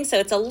those things. So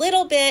it's a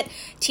little bit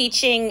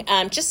teaching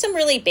just some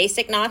really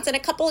basic knots and a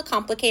couple of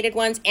complicated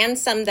ones and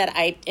some that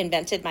I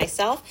invented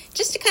myself,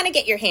 just to kind of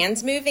get your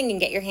hands moving and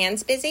get your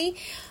hands busy.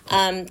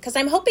 Because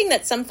I'm hoping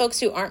that some folks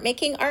who aren't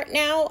making art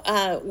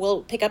now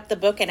will pick up the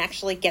book and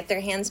actually get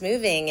their hands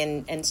moving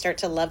and start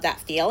to love that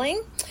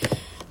feeling.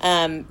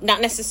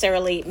 Not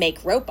necessarily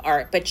make rope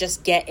art, but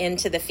just get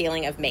into the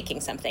feeling of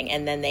making something.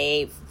 And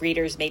then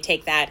readers may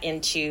take that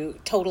into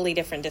totally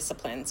different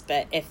disciplines.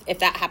 But if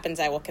that happens,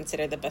 I will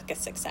consider the book a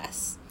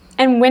success.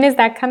 And when is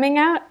that coming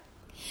out?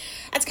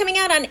 That's coming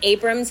out on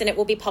Abrams, and it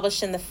will be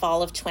published in the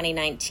fall of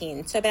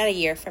 2019. So about a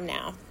year from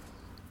now.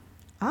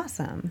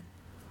 Awesome.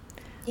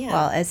 Yeah.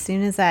 Well, as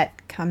soon as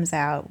that comes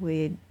out,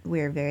 we're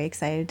very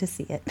excited to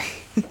see it.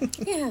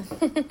 Yeah,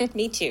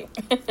 me too.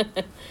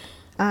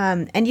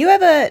 And do you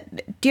have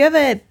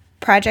a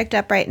project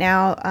up right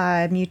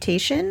now,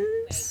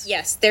 Mutations?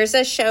 Yes, there's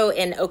a show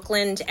in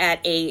Oakland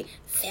at a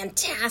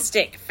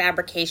fantastic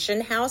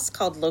fabrication house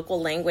called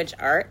Local Language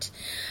Art,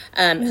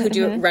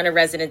 who run a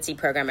residency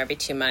program every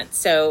 2 months.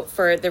 So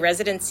for the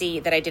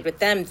residency that I did with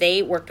them,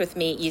 they worked with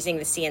me using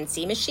the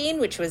CNC machine,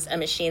 which was a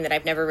machine that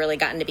I've never really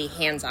gotten to be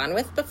hands-on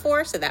with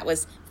before. So that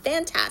was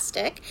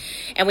fantastic.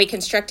 And we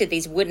constructed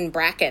these wooden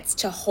brackets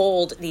to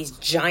hold these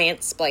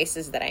giant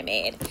splices that I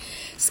made.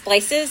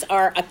 Splices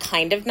are a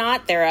kind of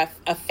knot. They're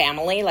a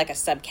family, like a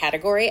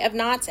subcategory of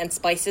knots. And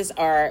splices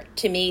are,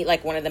 to me,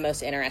 one of the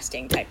most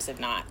interesting types of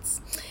knots.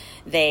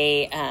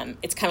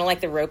 it's kind of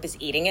like the rope is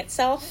eating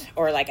itself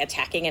or like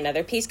attacking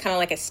another piece, kind of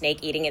like a snake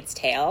eating its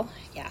tail.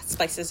 Yeah,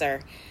 spices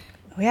are...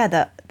 Oh, yeah,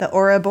 the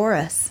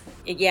Ouroboros.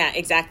 Yeah,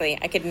 exactly.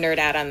 I could nerd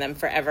out on them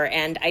forever,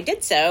 and I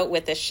did so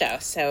with this show.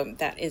 So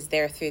that is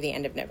there through the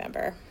end of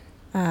November.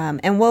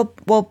 And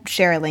we'll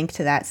share a link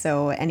to that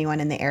so anyone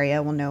in the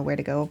area will know where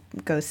to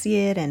go see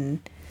it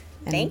and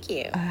Thank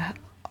you.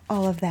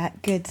 All of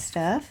that good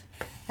stuff.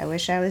 I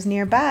wish I was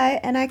nearby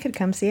and I could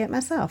come see it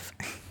myself.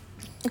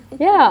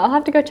 Yeah, I'll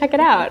have to go check it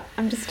out.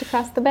 I'm just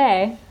across the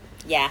bay.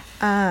 Yeah.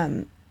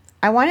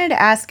 I wanted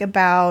to ask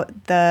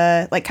about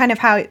the, like, kind of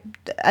how,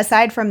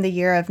 aside from the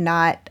Year of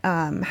Not,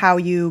 how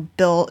you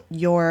built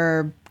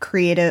your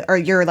creative or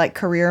your like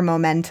career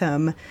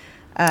momentum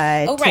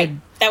That was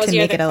to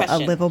your make it other a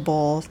question.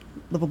 livable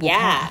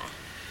path.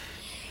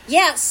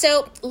 Yeah,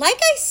 so like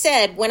I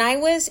said, when I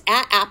was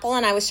at Apple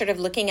and I was sort of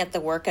looking at the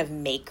work of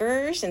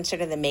makers and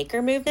sort of the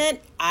maker movement,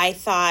 I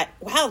thought,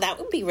 wow, that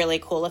would be really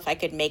cool if I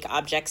could make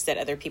objects that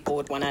other people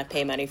would want to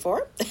pay money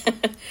for.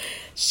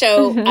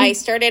 So I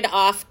started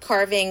off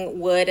carving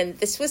wood, and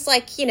this was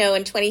like,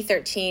 in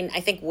 2013, I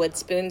think wood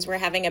spoons were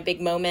having a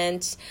big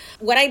moment.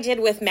 What I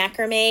did with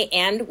macrame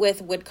and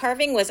with wood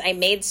carving was I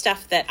made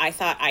stuff that I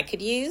thought I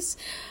could use.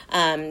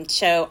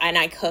 And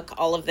I cook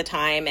all of the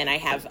time, and I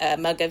have a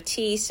mug of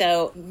tea.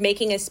 So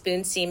making a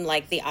spoon seemed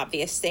like the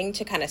obvious thing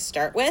to kind of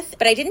start with.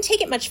 But I didn't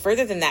take it much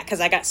further than that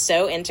because I got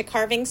so into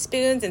carving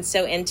spoons and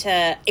so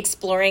into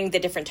exploring the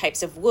different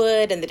types of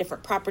wood and the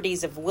different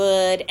properties of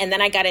wood. And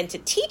then I got into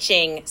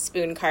teaching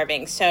spoon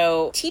carving.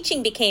 So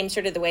teaching became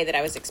sort of the way that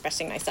I was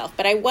expressing myself.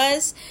 But I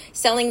was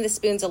selling the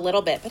spoons a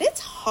little bit. But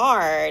it's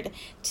hard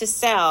to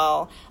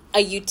sell a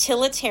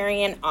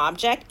utilitarian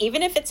object,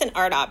 even if it's an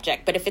art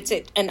object, but if it's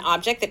an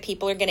object that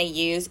people are going to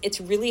use,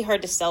 it's really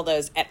hard to sell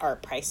those at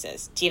art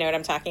prices. Do you know what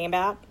I'm talking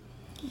about?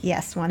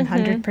 Yes,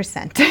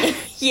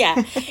 100%. Yeah,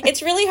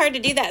 it's really hard to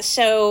do that.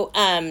 So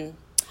I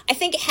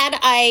think had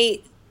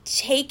I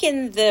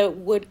taken the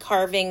wood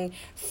carving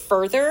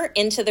further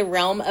into the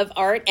realm of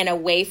art and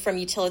away from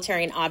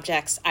utilitarian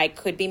objects, I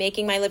could be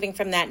making my living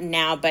from that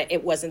now, but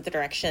it wasn't the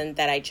direction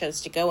that I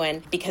chose to go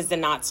in because the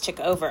knots took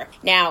over.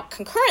 Now,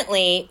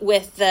 concurrently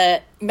with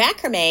the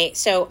macrame,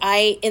 so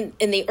in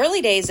the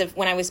early days of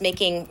when I was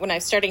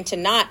starting to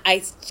knot,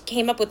 I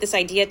came up with this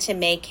idea to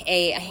make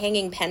a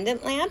hanging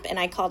pendant lamp, and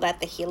I call that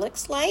the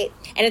Helix light.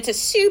 And it's a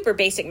super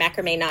basic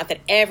macrame knot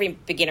that every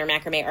beginner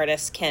macrame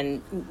artist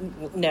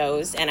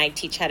knows, and I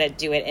teach how to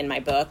do it in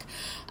my book.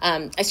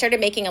 I started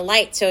making a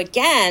light. So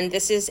again,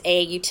 this is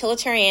a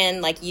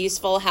utilitarian, like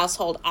useful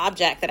household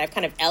object that I've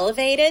kind of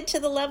elevated to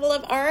the level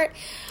of art,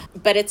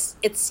 but it's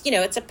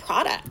a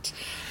product.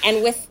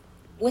 And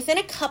within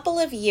a couple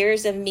of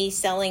years of me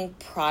selling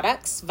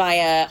products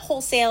via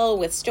wholesale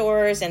with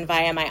stores and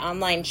via my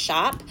online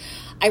shop,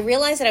 I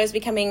realized that I was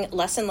becoming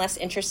less and less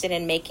interested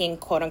in making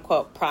quote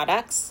unquote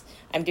products.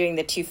 I'm doing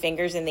the 2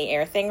 fingers in the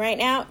air thing right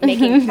now,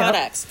 making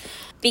products.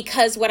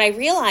 Because what I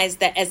realized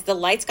that as the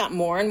lights got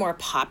more and more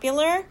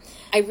popular,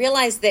 I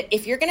realized that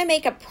if you're going to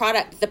make a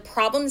product, the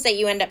problems that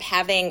you end up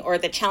having or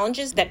the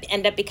challenges that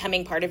end up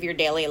becoming part of your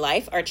daily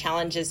life are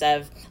challenges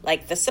of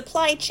like the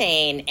supply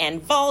chain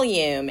and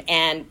volume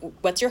and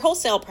what's your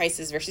wholesale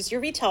prices versus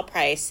your retail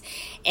price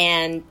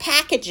and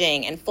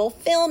packaging and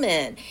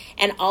fulfillment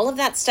and all of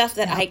that stuff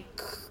that I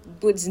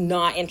was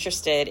not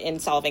interested in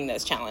solving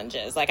those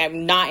challenges. Like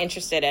I'm not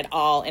interested at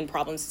all in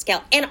problems to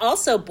scale, and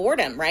also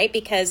boredom, right?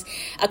 Because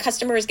a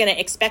customer is going to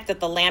expect that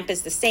the lamp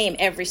is the same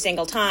every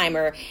single time,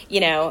 or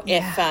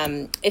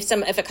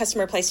if a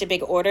customer placed a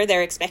big order,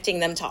 they're expecting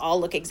them to all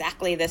look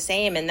exactly the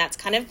same, and that's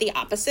kind of the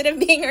opposite of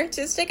being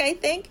artistic, I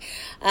think.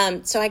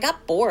 So I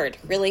got bored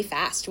really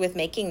fast with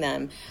making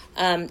them.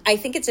 I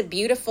think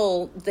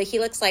the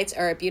Helix lights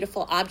are a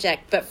beautiful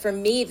object, but for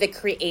me, the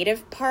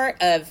creative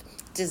part of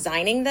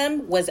designing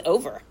them was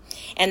over.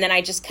 And then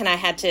I just kind of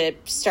had to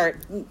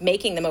start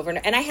making them over.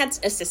 And I had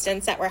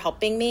assistants that were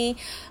helping me.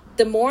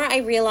 The more I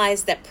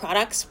realized that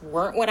products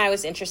weren't what I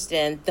was interested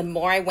in, the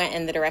more I went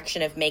in the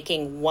direction of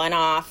making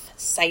one-off,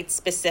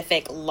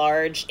 site-specific,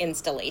 large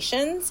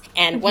installations.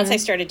 And once I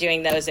started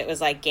doing those, it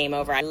was like game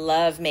over. I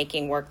love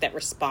making work that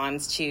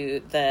responds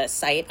to the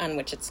site on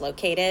which it's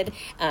located,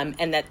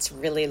 and that's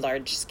really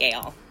large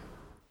scale.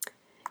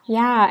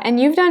 Yeah, and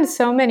you've done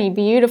so many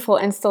beautiful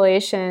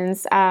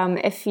installations.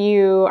 If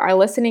you are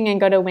listening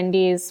and go to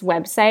Wendy's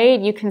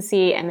website, you can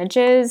see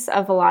images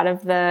of a lot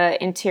of the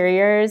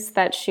interiors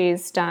that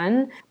she's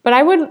done. But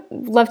I would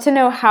love to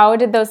know, how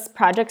did those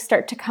projects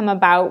start to come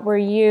about? Were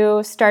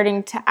you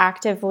starting to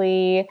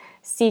actively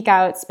seek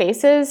out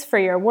spaces for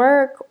your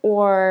work,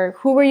 or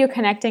who were you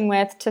connecting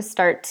with to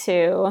start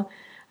to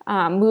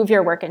move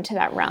your work into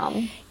that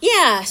realm?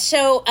 Yeah,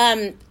 so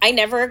I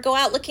never go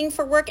out looking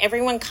for work.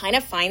 Everyone kind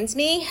of finds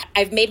me.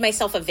 I've made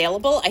myself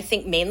available, I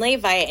think mainly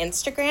via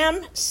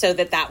Instagram, so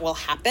that will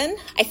happen.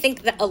 I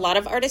think that a lot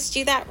of artists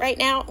do that right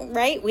now,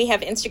 right? We have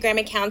Instagram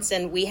accounts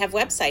and we have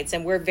websites,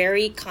 and we're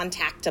very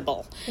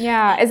contactable.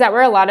 Yeah, is that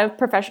where a lot of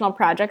professional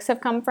projects have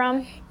come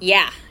from?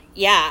 Yeah,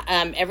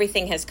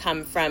 Everything has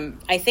come from,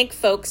 I think,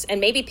 folks,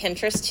 and maybe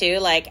Pinterest too.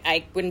 Like,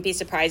 I wouldn't be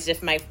surprised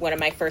if one of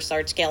my first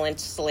large scale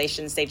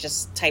installations, they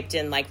just typed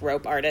in like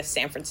rope artist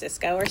San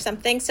Francisco or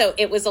something. So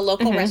it was a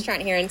local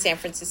restaurant here in San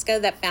Francisco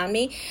that found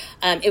me.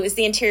 It was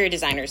the interior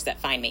designers that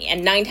find me,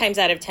 and 9 times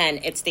out of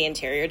 10, it's the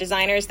interior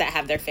designers that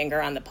have their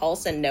finger on the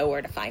pulse and know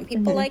where to find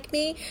people like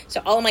me.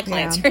 So all of my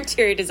clients are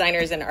interior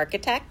designers and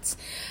architects.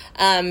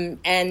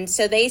 And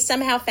so they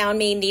somehow found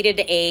me,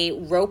 needed a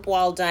rope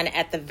wall done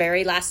at the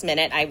very last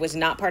minute. I was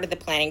not part of the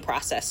planning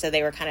process, so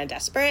they were kind of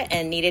desperate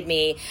and needed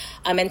me.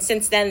 And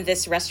since then,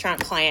 this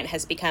restaurant client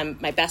has become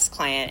my best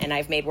client, and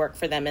I've made work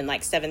for them in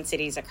like 7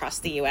 cities across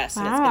the U.S.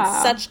 Wow. And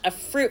it's been such a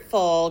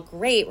fruitful,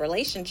 great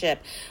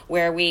relationship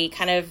where we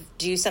kind of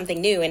do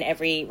something new in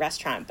every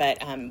restaurant, but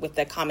with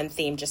the common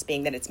theme just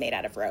being that it's made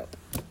out of rope.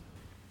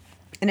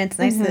 And it's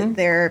nice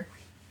that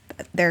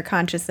they're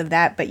conscious of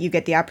that, but you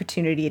get the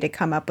opportunity to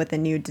come up with a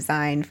new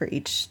design for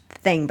each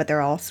thing, but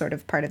they're all sort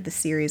of part of the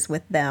series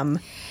with them.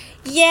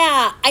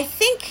 Yeah, I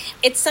think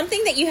it's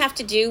something that you have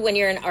to do when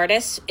you're an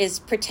artist is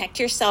protect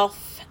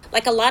yourself.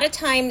 Like, a lot of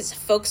times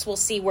folks will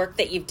see work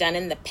that you've done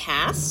in the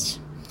past.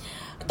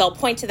 They'll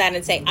point to that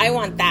and say, I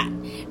want that.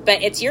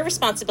 But it's your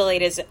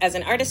responsibility as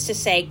an artist to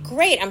say,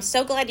 great, I'm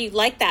so glad you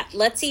like that.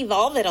 Let's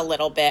evolve it a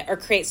little bit or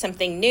create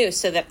something new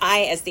so that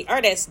I, as the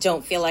artist,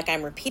 don't feel like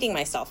I'm repeating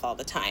myself all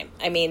the time.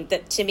 I mean,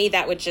 to me,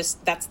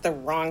 that's the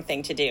wrong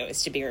thing to do,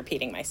 is to be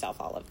repeating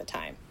myself all of the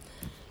time.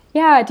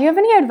 Yeah. Do you have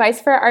any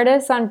advice for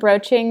artists on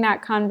broaching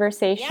that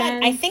conversation? Yeah,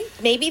 I think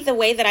maybe the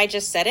way that I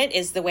just said it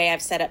is the way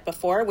I've said it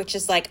before, which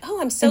is like,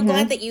 oh, I'm so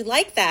glad that you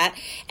like that.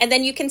 And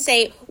then you can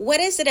say, what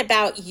is it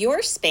about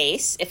your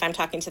space? If I'm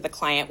talking to the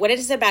client, what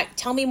is it about?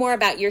 Tell me more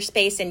about your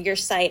space and your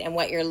site and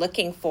what you're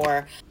looking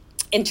for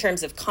in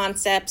terms of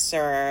concepts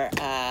or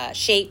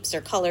shapes or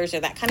colors or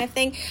that kind of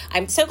thing.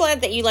 I'm so glad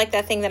that you like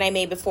that thing that I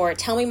made before.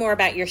 Tell me more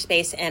about your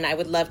space, and I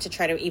would love to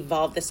try to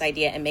evolve this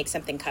idea and make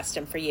something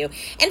custom for you.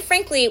 And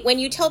frankly, when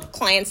you tell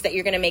clients that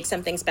you're going to make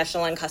something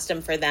special and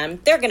custom for them,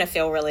 they're going to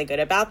feel really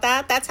good about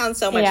that. That sounds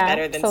so much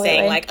better than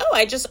saying like, oh,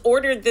 I just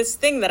ordered this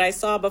thing that I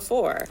saw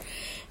before.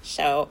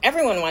 So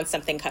everyone wants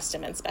something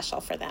custom and special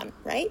for them,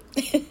 right?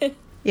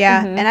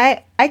 Yeah,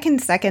 and I can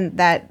second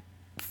that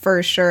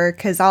for sure,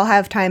 because I'll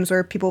have times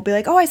where people will be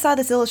like, oh, I saw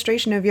this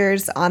illustration of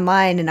yours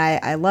online and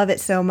I love it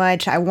so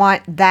much. I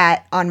want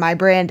that on my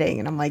branding.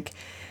 And I'm like,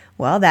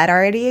 well, that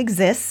already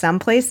exists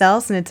someplace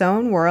else in its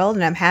own world,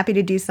 and I'm happy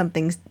to do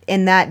something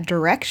in that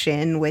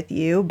direction with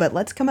you, but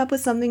let's come up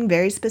with something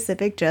very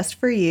specific just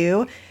for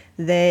you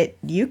that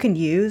you can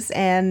use,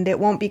 and it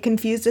won't be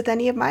confused with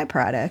any of my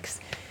products.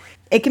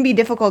 It can be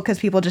difficult because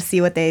people just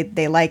see what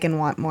they like and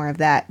want more of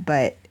that,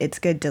 but it's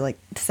good to like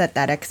set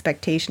that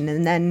expectation,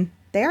 and then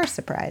they are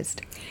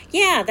surprised.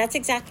 Yeah, that's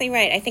exactly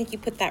right. I think you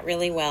put that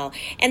really well.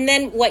 And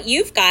then what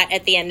you've got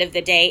at the end of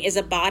the day is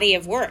a body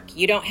of work.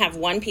 You don't have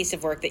one piece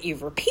of work that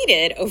you've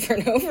repeated over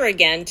and over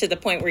again to the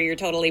point where you're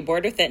totally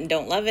bored with it and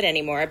don't love it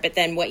anymore. But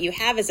then what you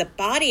have is a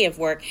body of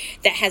work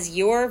that has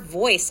your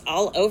voice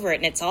all over it,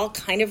 and it's all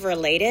kind of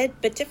related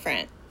but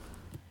different.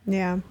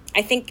 Yeah.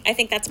 I think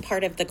that's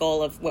part of the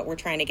goal of what we're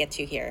trying to get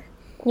to here.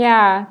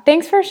 Yeah,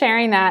 thanks for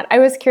sharing that. I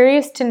was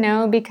curious to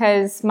know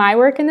because my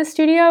work in the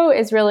studio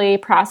is really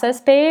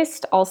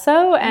process-based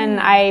also, and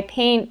I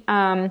paint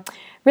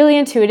really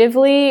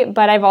intuitively,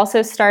 but I've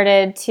also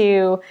started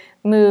to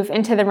move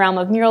into the realm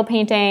of mural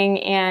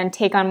painting and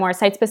take on more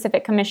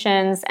site-specific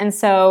commissions, and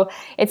so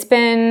it's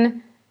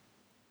been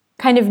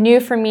kind of new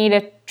for me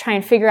to try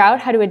and figure out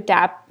how to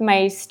adapt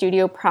my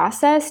studio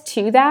process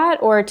to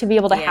that, or to be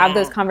able to have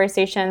those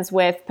conversations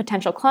with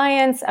potential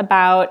clients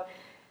about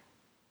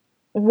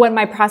what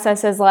my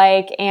process is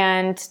like,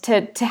 and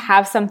to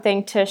have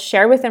something to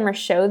share with them or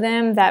show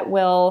them that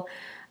will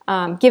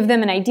give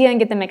them an idea and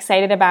get them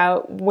excited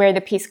about where the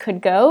piece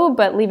could go,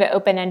 but leave it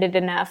open-ended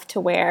enough to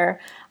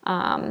where,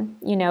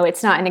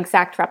 it's not an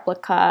exact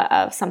replica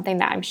of something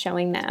that I'm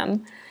showing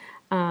them.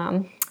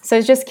 So I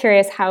was just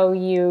curious how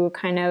you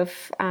kind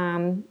of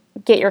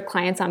get your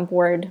clients on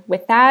board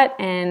with that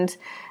and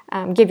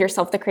give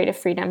yourself the creative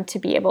freedom to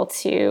be able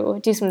to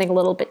do something a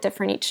little bit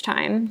different each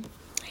time.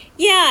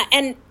 Yeah,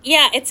 and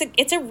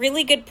it's a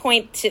really good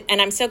point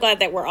and I'm so glad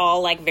that we're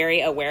all like very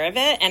aware of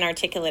it and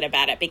articulate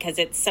about it, because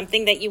it's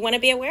something that you want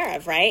to be aware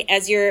of, right?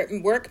 As your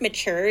work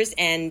matures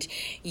and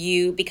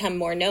you become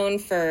more known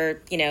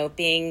for,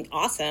 being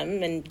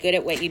awesome and good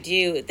at what you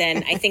do,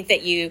 then I think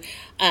that you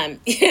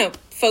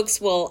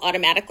folks will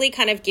automatically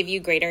kind of give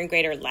you greater and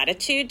greater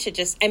latitude to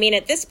just,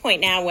 at this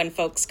point now, when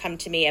folks come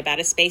to me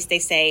about a space, they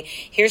say,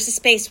 here's a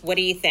space, what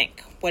do you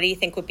think? What do you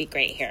think would be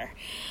great here?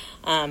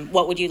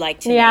 What would you like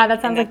to make?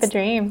 That sounds like the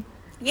dream.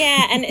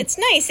 Yeah, and it's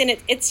nice, and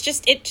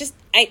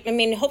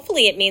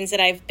hopefully it means that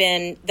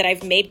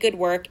I've made good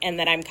work, and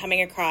that I'm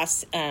coming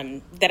across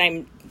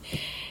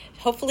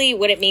hopefully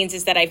what it means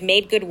is that I've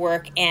made good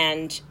work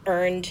and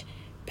earned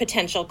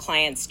potential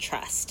clients'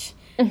 trust.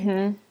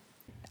 Mm-hmm.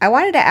 I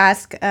wanted to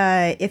ask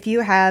if you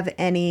have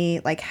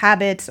any like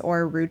habits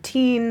or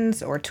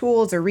routines or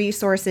tools or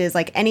resources,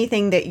 like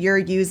anything that you're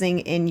using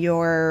in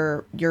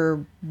your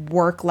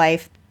work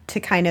life to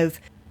kind of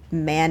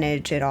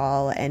manage it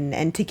all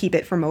and to keep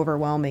it from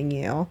overwhelming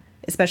you,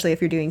 especially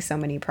if you're doing so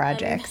many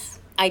projects.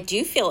 I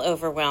do feel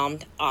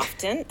overwhelmed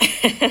often.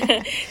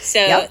 So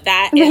Yep.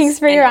 that Thanks is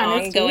for your an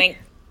honesty. ongoing.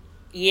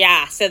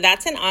 Yeah, so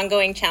that's an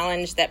ongoing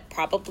challenge that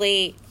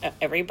probably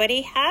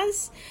everybody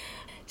has.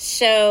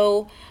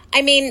 So,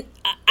 I mean,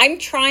 I'm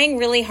trying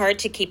really hard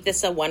to keep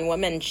this a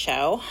one-woman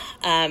show.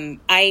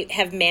 I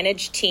have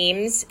managed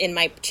teams in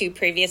my 2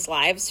 previous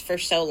lives for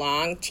so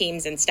long,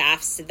 teams and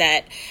staffs,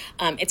 that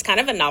it's kind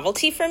of a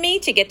novelty for me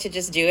to get to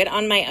just do it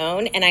on my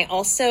own. And I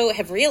also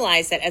have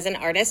realized that as an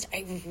artist,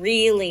 I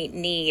really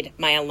need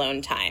my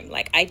alone time.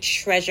 Like, I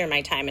treasure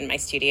my time in my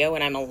studio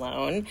when I'm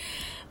alone.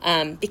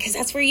 Because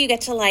that's where you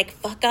get to like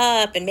fuck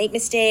up and make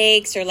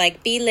mistakes or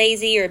like be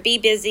lazy or be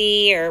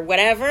busy or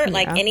whatever,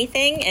 like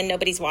anything, and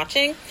nobody's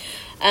watching.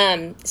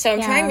 So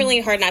I'm trying really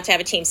hard not to have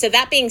a team. So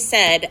that being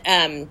said,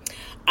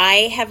 I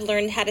have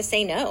learned how to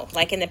say no.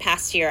 Like in the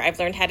past year, I've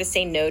learned how to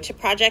say no to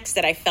projects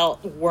that I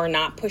felt were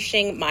not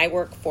pushing my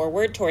work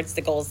forward towards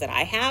the goals that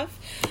I have.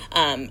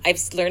 I've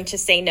learned to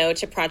say no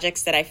to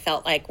projects that I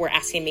felt like were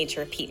asking me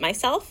to repeat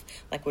myself,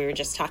 like we were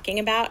just talking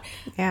about.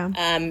 Yeah.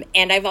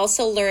 And I've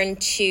also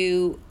learned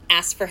to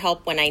ask for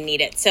help when I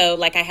need it. So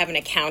like I have an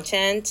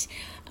accountant,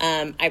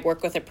 I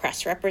work with a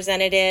press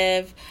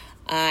representative,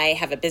 I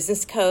have a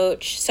business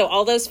coach. So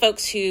all those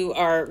folks who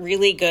are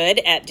really good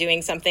at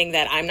doing something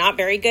that I'm not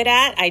very good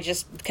at, I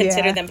just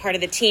consider them part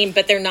of the team,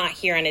 but they're not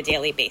here on a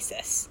daily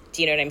basis.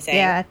 Do you know what I'm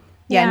saying?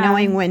 Yeah,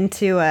 knowing when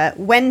to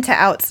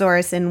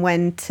outsource and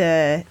when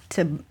to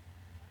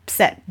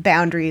set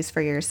boundaries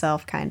for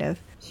yourself, kind of.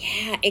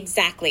 Yeah,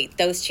 exactly.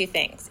 Those 2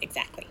 things.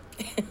 Exactly.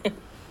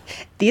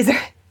 These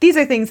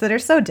are things that are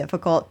so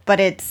difficult, but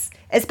it's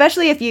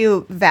especially if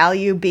you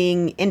value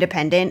being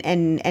independent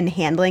and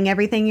handling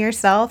everything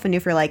yourself, and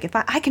if you're like, if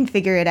I can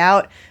figure it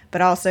out, but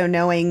also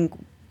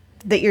knowing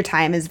that your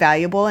time is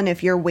valuable, and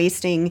if you're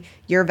wasting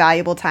your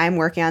valuable time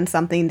working on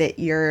something that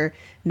you're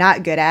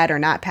not good at or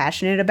not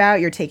passionate about,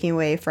 you're taking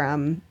away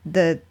from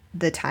the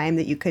time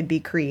that you could be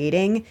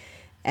creating.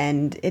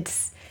 And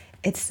it's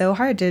so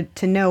hard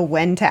to know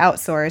when to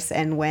outsource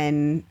and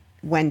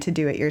when to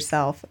do it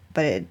yourself,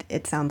 but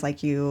it sounds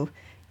like you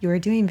are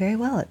doing very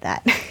well at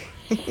that.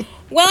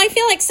 Well, I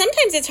feel like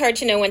sometimes it's hard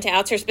to know when to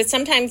outsource, but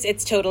sometimes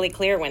it's totally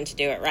clear when to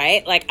do it,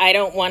 right? Like, I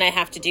don't want to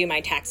have to do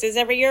my taxes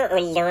every year or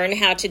learn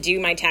how to do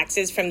my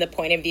taxes from the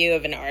point of view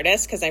of an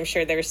artist, because I'm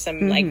sure there's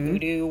some like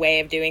voodoo way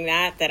of doing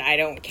that I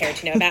don't care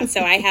to know about.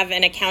 So I have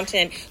an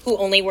accountant who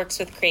only works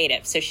with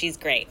creative, so she's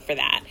great for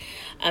that.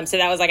 So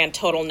that was like a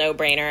total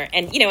no-brainer.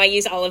 And, I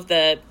use all of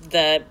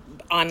the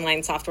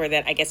online software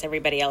that I guess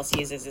everybody else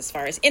uses as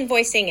far as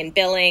invoicing and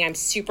billing. I'm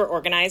super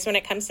organized when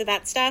it comes to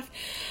that stuff,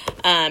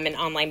 and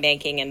online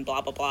banking and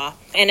blah, blah, blah.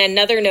 And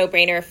another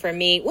no-brainer for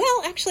me,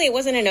 well, actually it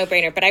wasn't a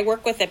no-brainer, but I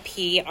work with a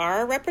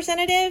PR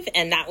representative,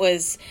 and that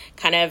was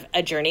kind of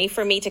a journey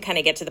for me to kind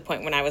of get to the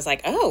point when I was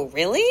like, oh,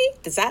 really?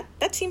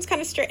 That seems kind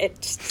of straight.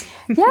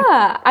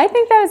 Yeah, I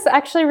think that was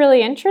actually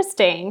really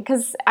interesting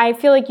because I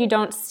feel like you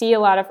don't see a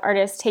lot of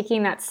artists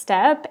taking that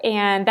step,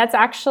 and that's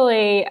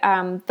actually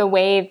the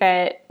way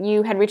that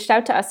you had reached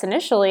out to us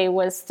initially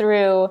was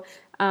through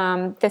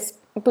this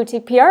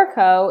boutique PR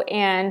co,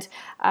 and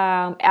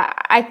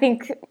I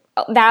think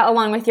that,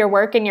 along with your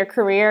work and your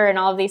career and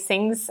all of these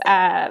things,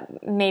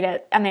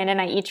 made Amanda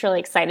and I each really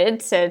excited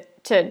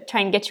to try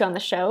and get you on the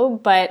show.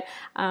 But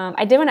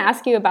I did want to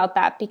ask you about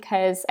that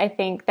because I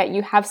think that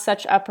you have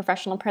such a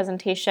professional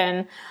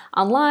presentation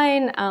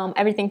online.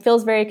 Everything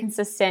feels very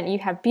consistent. You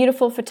have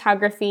beautiful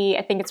photography.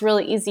 I think it's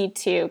really easy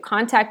to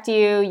contact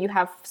you. You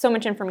have so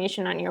much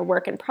information on your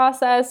work and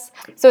process.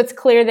 So it's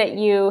clear that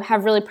you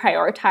have really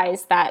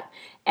prioritized that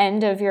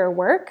end of your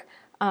work.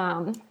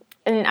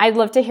 And I'd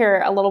love to hear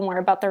a little more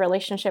about the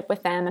relationship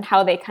with them and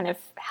how they kind of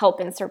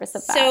help in service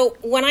of that. So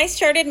when I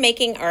started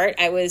making art,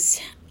 I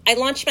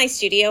launched my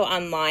studio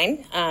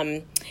online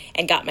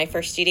and got my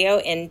first studio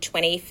in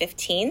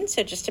 2015,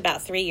 so just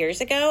about 3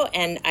 years ago,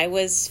 and I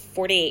was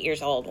 48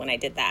 years old when I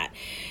did that.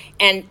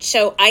 And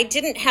so I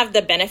didn't have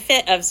the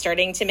benefit of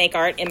starting to make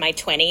art in my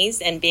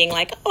 20s and being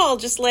like, oh, I'll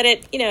just let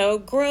it,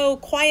 grow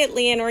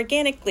quietly and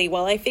organically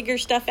while I figure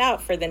stuff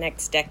out for the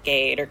next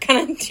decade or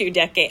kind of 2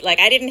 decades.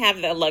 Like, I didn't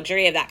have the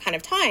luxury of that kind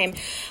of time.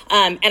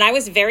 And I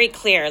was very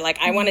clear, like,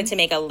 I wanted to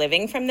make a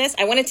living from this.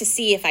 I wanted to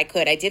see if I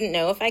could. I didn't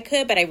know if I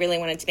could, but I really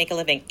wanted to make a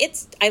living.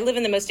 I live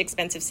in the most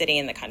expensive city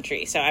in the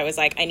country. So I was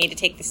like, I need to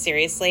take this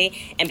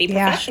seriously and be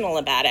professional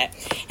about it.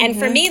 And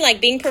for me, like,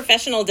 being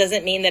professional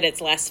doesn't mean that it's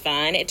less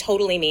fun. It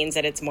totally means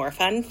that it's more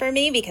fun for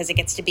me because it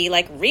gets to be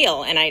like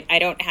real, and I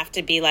don't have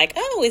to be like,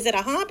 oh, is it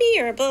a hobby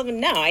or blah, blah.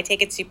 No, I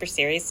take it super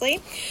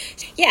seriously.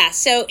 Yeah,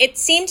 so it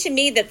seemed to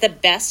me that the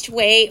best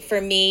way for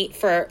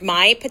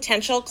my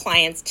potential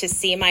clients to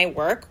see my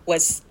work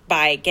was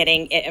by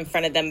getting it in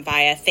front of them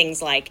via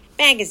things like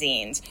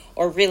magazines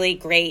or really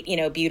great,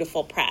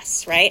 beautiful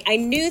press, right? I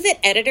knew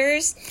that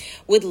editors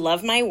would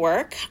love my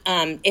work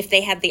if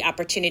they had the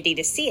opportunity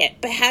to see it.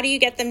 But how do you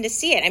get them to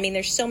see it? I mean,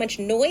 there's so much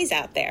noise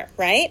out there,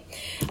 right?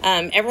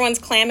 Everyone's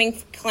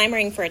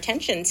clamoring for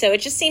attention. So it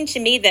just seemed to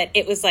me that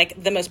it was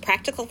like the most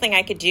practical thing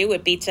I could do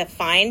would be to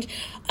find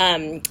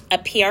a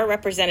PR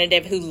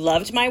representative who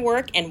loved my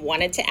work and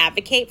wanted to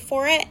advocate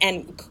for it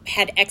and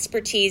had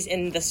expertise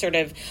in the sort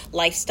of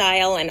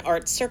lifestyle and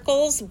art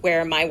circles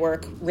where my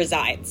work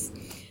resides.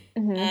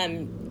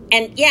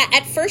 And yeah,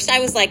 at first I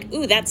was like,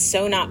 ooh, that's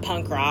so not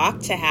punk rock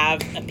to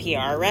have a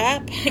PR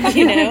rep,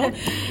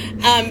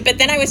 But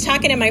then I was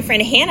talking to my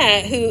friend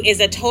Hannah, who is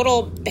a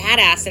total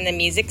badass in the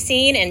music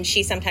scene, and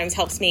she sometimes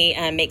helps me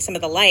make some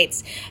of the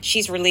lights.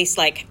 She's released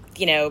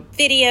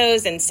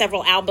videos and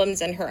several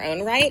albums in her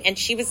own right. And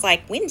she was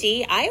like,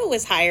 Wendy, I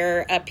always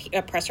hire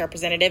a press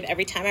representative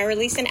every time I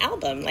release an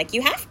album. Like,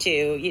 you have to.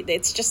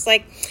 It's just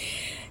like...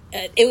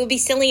 it would be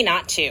silly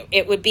not to.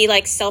 It would be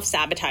like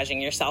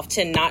self-sabotaging yourself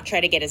to not try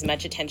to get as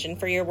much attention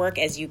for your work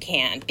as you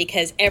can,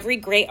 because every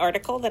great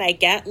article that I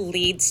get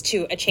leads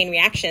to a chain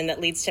reaction that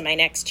leads to my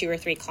next 2 or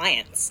 3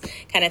 clients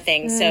kind of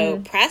thing. So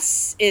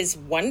press is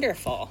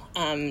wonderful.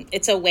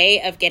 It's a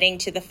way of getting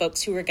to the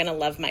folks who are going to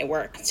love my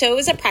work. So it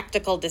was a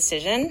practical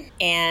decision,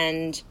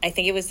 and I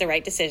think it was the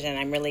right decision.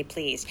 I'm really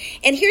pleased.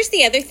 And here's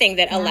the other thing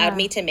that allowed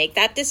me to make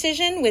that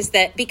decision was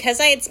that because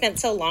I had spent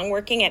so long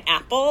working at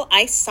Apple,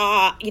 I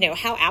saw,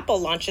 how Apple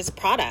launches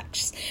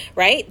products,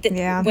 right?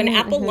 When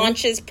Apple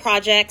launches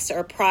projects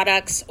or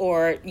products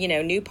or,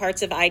 new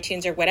parts of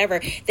iTunes or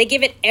whatever, they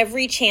give it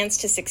every chance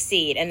to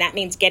succeed. And that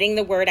means getting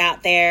the word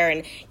out there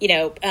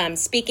and,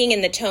 speaking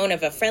in the tone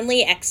of a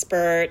friendly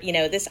expert,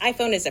 this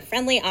iPhone is a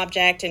friendly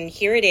object and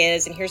here it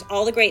is. And here's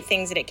all the great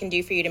things that it can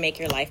do for you to make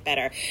your life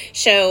better.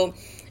 So,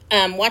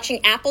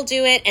 watching Apple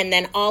do it, and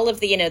then all of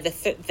the,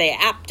 the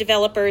app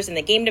developers and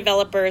the game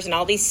developers and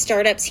all these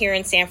startups here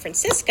in San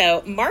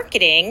Francisco,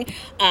 marketing,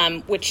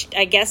 which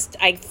I guess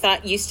I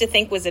used to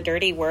think was a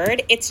dirty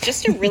word. It's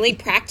just a really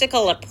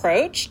practical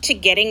approach to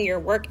getting your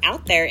work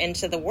out there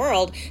into the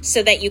world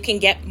so that you can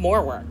get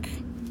more work.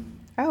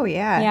 Oh,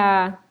 yeah.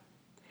 Yeah.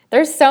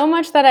 There's so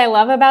much that I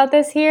love about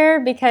this here,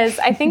 because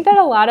I think that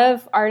a lot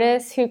of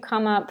artists who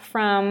come up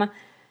from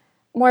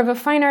more of a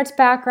fine arts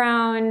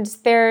background,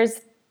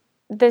 there's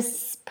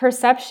this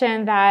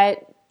perception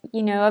that,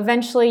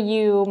 eventually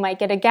you might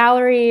get a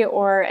gallery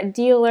or a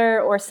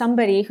dealer or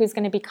somebody who's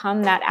going to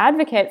become that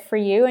advocate for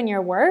you and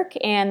your work.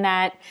 And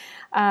that,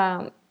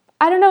 I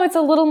don't know, it's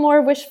a little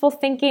more wishful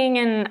thinking.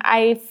 And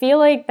I feel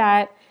like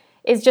that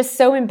is just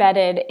so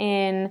embedded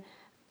in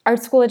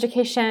art school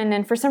education.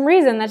 And for some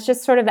reason, that's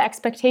just sort of the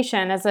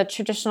expectation as a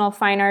traditional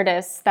fine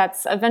artist.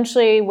 That's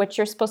eventually what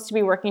you're supposed to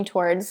be working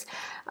towards.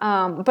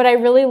 But I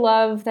really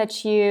love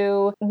that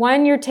you're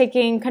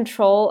taking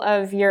control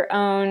of your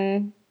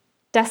own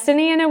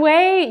destiny in a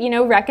way,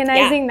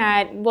 recognizing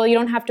that, you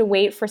don't have to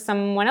wait for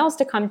someone else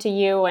to come to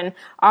you and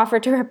offer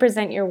to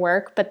represent your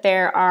work, but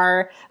there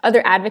are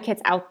other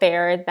advocates out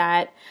there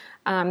that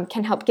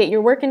can help get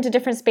your work into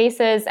different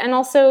spaces, and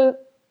also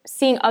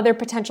seeing other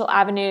potential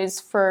avenues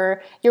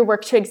for your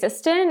work to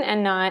exist in,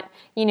 and not,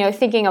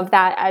 thinking of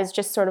that as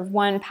just sort of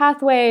one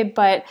pathway,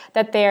 but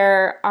that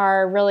there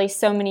are really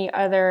so many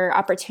other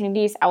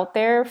opportunities out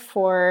there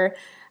for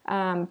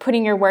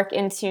putting your work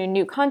into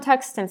new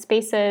contexts and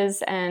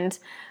spaces. And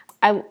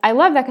I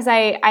love that, because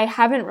I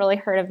haven't really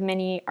heard of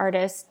many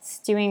artists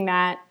doing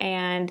that,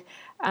 and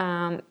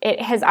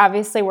it has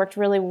obviously worked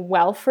really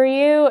well for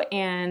you.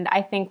 And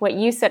I think what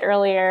you said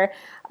earlier,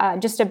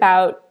 just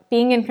about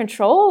being in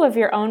control of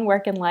your own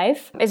work and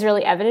life, is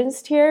really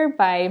evidenced here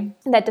by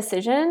that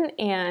decision.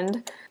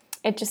 And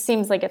it just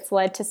seems like it's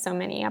led to so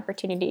many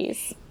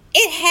opportunities.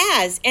 It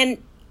has. And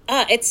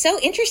it's so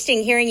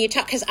interesting hearing you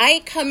talk, because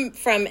I come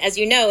from, as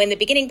you know, in the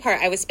beginning part,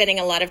 I was spending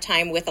a lot of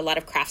time with a lot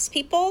of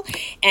craftspeople,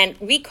 and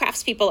we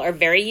craftspeople are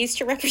very used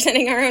to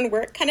representing our own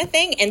work kind of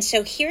thing. And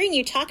so hearing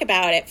you talk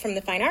about it from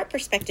the fine art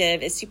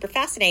perspective is super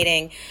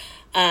fascinating.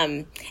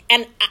 And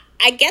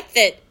I get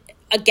that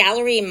a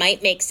gallery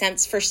might make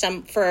sense for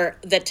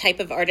the type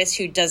of artist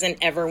who doesn't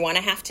ever want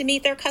to have to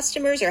meet their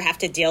customers or have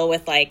to deal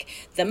with like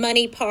the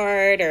money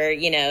part or,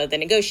 the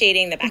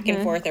negotiating, the back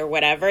and forth or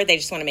whatever. They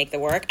just want to make the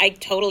work. I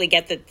totally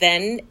get that.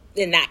 Then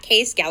in that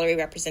case, gallery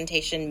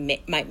representation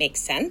might make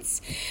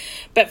sense.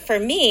 But for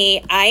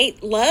me, I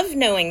love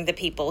knowing the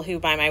people who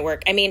buy my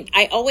work. I mean,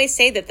 I always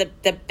say that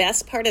the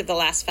best part of the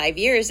last 5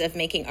 years of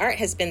making art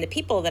has been the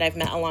people that I've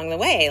met along the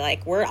way.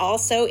 Like, we're all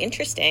so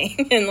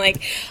interesting. And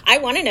like, I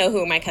want to know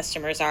who my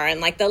customers are.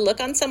 And like the look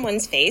on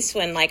someone's face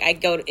when like I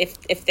go,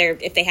 if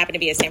they happen to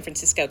be a San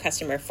Francisco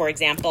customer, for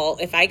example,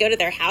 if I go to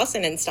their house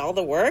and install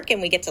the work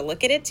and we get to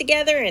look at it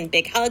together and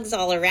big hugs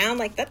all around,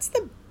 like that's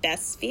the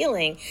best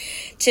feeling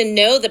to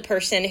know the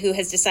person who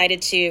has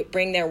decided to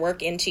bring their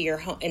work into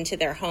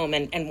their home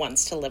and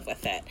wants to live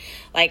with it.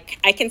 Like,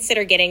 I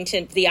consider getting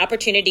to the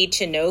opportunity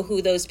to know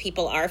who those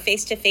people are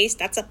face to face.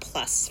 That's a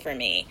plus for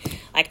me.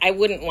 Like, I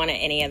wouldn't want it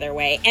any other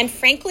way. And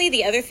frankly,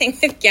 the other thing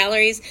with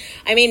galleries,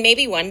 I mean,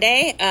 maybe one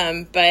day,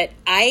 but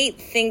I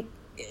think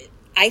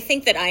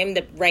that I'm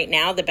right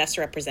now the best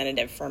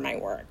representative for my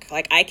work.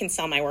 Like, I can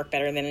sell my work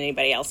better than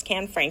anybody else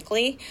can,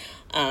 frankly.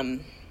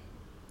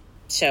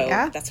 So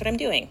that's what I'm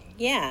doing.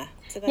 Yeah.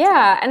 So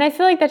and I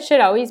feel like that should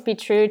always be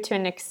true to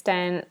an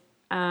extent,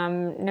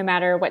 no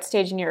matter what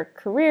stage in your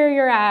career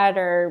you're at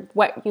or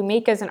what you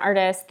make as an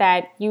artist,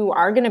 that you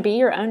are going to be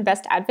your own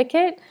best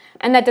advocate.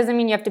 And that doesn't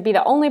mean you have to be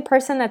the only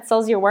person that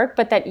sells your work,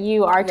 but that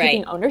you are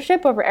taking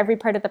ownership over every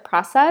part of the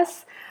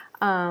process.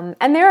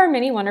 And there are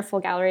many wonderful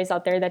galleries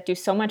out there that do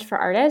so much for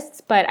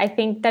artists, but I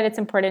think that it's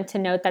important to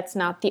note that's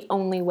not the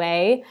only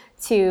way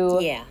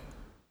to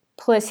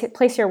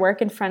place your work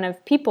in front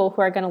of people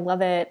who are going to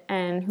love it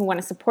and who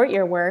want to support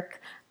your work,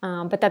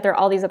 but that there are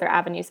all these other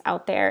avenues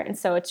out there. And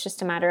so it's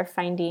just a matter of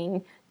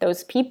finding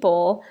those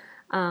people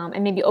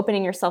and maybe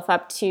opening yourself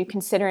up to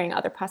considering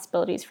other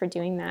possibilities for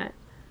doing that.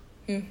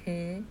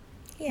 Mm-hmm.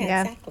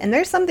 Yeah, exactly. And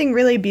there's something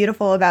really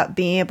beautiful about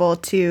being able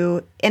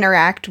to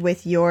interact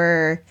with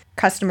your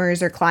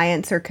customers or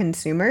clients or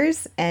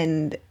consumers.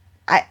 And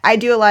I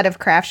do a lot of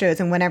craft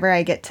shows, and whenever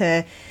I get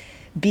to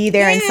be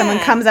there and someone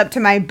comes up to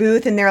my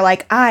booth and they're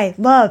like, I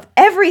love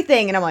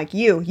everything. And I'm like,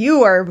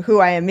 you are who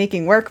I am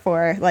making work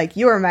for. Like,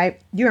 you are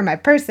my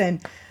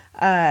person.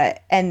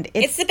 And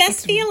it's the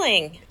best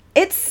feeling.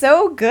 It's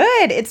so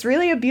good. It's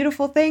really a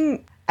beautiful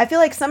thing. I feel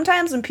like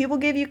sometimes when people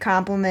give you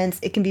compliments,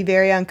 it can be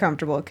very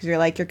uncomfortable because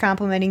you're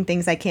complimenting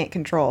things I can't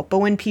control. But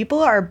when people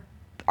are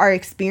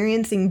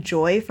experiencing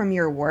joy from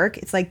your work,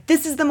 it's like,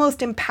 this is the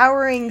most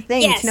empowering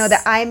thing to know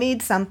that I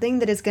made something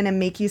that is going to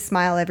make you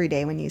smile every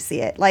day when you see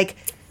it. Like,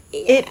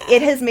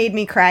 it has made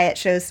me cry at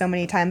shows so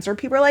many times where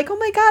people are like, oh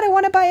my God, I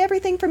want to buy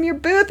everything from your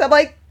booth. I'm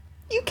like,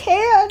 you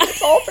can.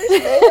 It's all for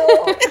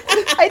sale.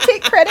 I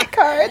take credit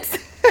cards.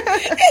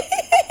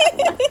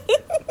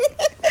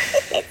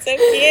 That's so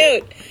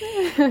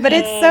cute. But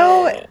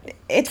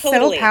it's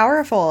totally so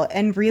powerful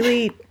and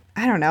really,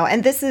 I don't know.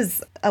 And this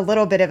is a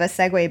little bit of a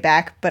segue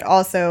back, but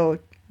also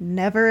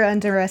never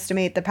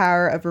underestimate the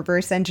power of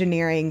reverse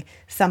engineering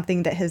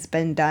something that has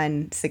been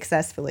done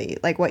successfully.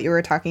 Like what you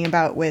were talking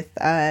about with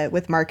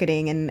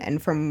marketing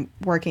and from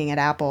working at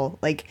Apple.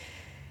 Like,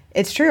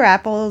 it's true,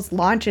 Apple's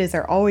launches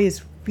are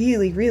always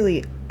really,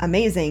 really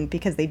amazing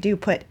because they do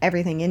put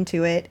everything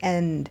into it,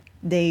 and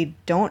they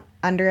don't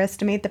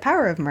underestimate the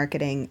power of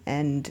marketing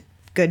and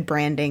good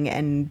branding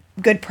and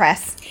good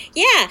press.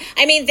 Yeah.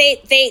 I mean,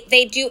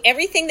 they do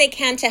everything they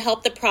can to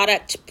help the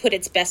product put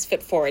its best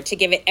foot forward, to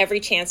give it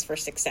every chance for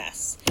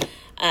success.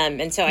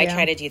 And so I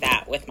try to do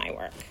that with my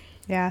work.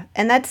 Yeah.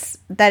 And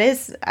that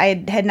is,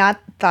 I had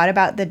not thought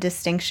about the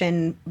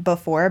distinction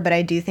before, but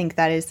I do think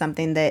that is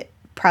something that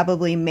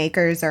probably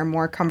makers are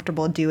more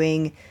comfortable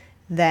doing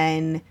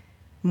than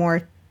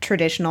more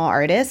traditional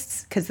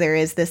artists, because there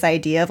is this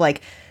idea of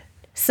like,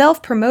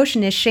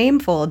 self-promotion is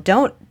shameful.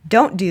 Don't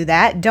do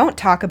that. Don't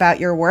talk about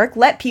your work.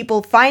 Let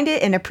people find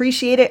it and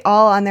appreciate it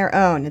all on their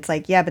own. It's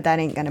like, yeah, but that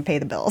ain't going to pay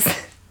the bills.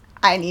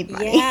 I need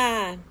money.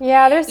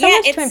 Yeah, there's so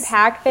much to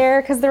unpack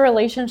there because the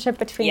relationship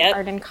between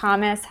art and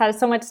commerce has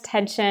so much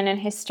tension and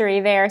history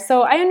there.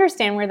 So I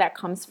understand where that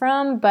comes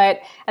from,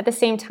 but at the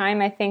same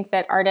time, I think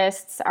that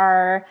artists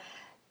are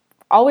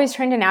always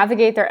trying to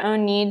navigate their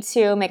own need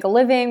to make a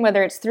living,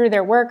 whether it's through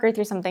their work or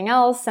through something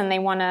else, and they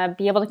want to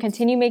be able to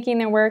continue making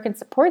their work and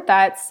support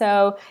that.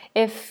 So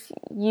if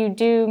you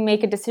do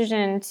make a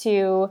decision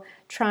to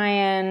try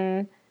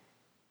and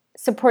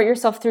support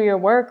yourself through your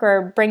work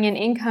or bring in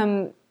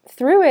income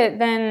through it,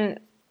 then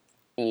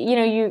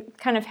you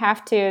kind of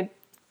have to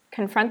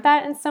confront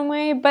that in some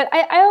way. But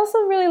I also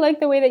really like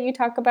the way that you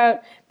talk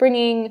about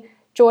bringing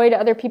joy to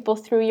other people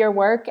through your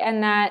work,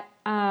 and that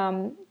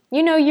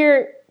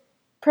you're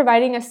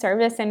providing a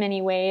service in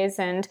many ways,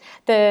 and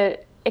the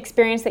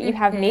experience that you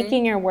have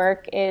making your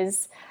work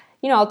is,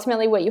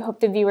 ultimately what you hope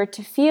the viewer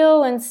to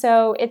feel. And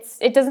so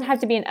it doesn't have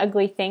to be an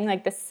ugly thing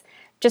like this,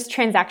 just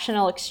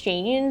transactional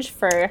exchange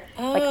for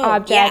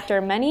object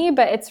or money,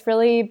 but it's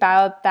really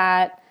about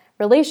that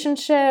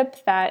relationship,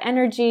 that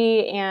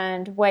energy,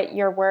 and what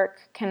your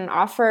work can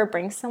offer,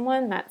 bring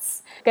someone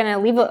that's going to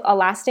leave a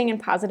lasting and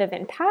positive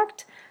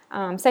impact.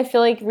 So I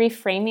feel like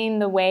reframing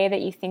the way that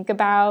you think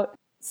about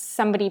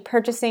somebody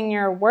purchasing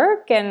your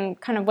work and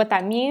kind of what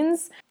that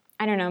means,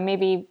 I don't know,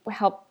 maybe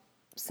help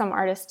some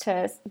artists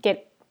to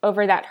get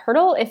over that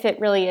hurdle if it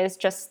really is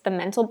just the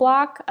mental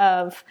block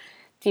of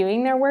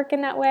viewing their work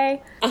in that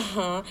way.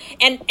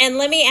 And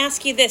let me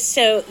ask you this.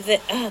 So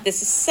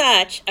this is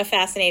such a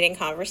fascinating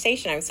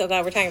conversation. I'm so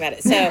glad we're talking about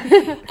it.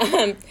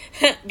 So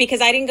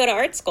because I didn't go to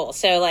art school.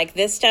 So like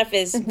this stuff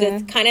is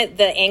the kind of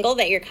the angle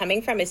that you're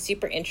coming from is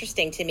super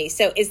interesting to me.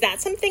 So is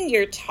that something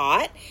you're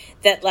taught,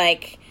 that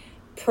like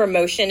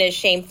promotion is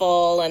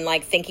shameful and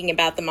like thinking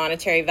about the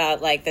monetary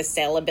value, like the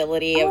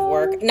sellability of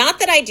work. Not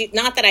that I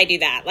do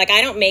that. Like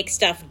I don't make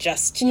stuff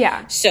just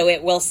so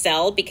it will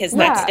sell, because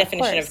that's the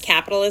definition of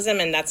capitalism,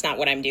 and that's not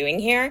what I'm doing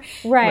here.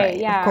 Right.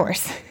 Yeah. Of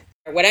course.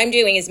 What I'm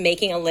doing is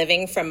making a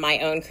living from my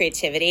own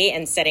creativity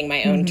and setting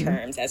my own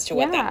terms as to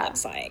what that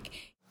looks like.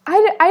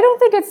 I don't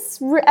think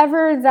it's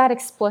ever that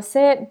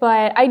explicit,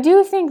 but I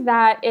do think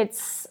that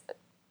it's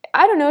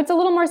a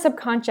little more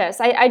subconscious.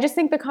 I just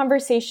think the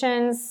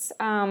conversations,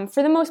 for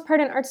the most part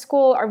in art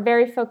school, are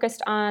very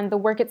focused on the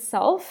work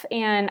itself.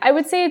 And I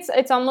would say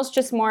it's almost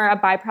just more a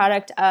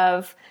byproduct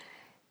of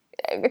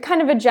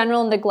kind of a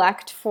general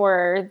neglect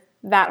for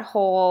that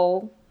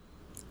whole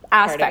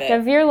aspect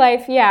of your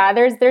life. Yeah,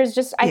 there's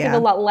just, I think, a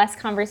lot less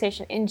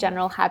conversation in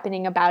general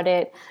happening about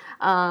it.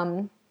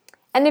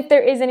 And if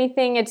there is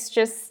anything, it's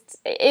just,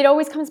 it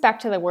always comes back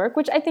to the work,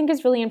 which I think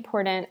is really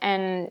important.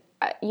 And,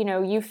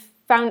 you've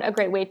found a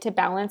great way to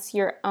balance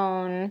your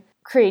own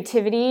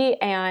creativity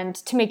and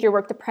to make your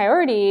work the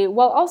priority,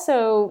 while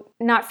also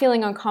not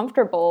feeling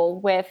uncomfortable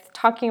with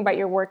talking about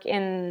your work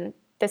in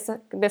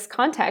this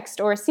context,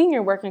 or seeing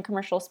your work in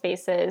commercial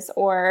spaces,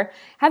 or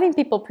having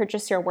people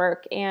purchase your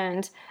work.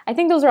 And I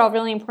think those are all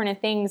really important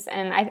things.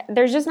 And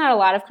there's just not a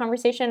lot of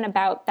conversation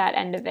about that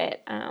end of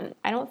it.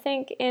 I don't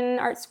think in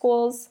art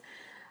schools.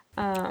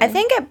 I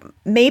think it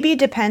maybe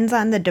depends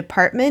on the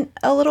department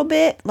a little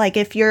bit. Like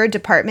if your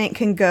department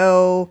can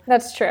go,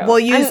 that's true. We'll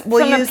use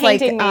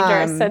like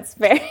major, so it's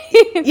very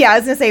yeah. I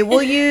was gonna say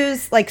we'll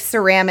use like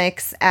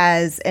ceramics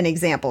as an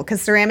example,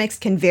 because ceramics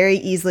can very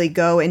easily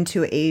go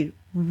into a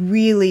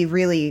really,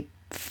 really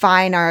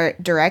fine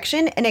art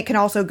direction, and it can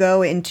also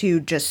go into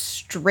just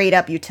straight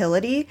up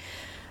utility.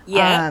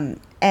 Yeah.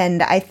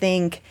 And I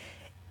think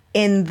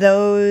in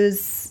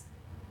those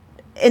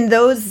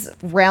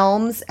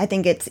realms, I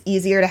think it's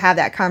easier to have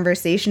that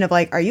conversation of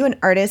like, are you an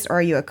artist or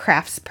are you a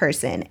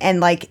craftsperson?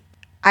 And like,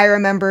 I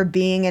remember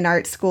being in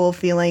art school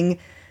feeling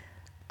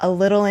a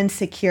little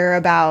insecure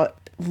about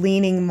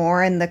leaning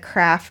more in the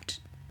craft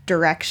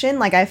direction.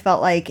 Like I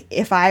felt like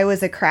if I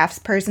was a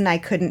craftsperson, I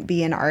couldn't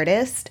be an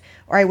artist,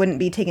 or I wouldn't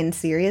be taken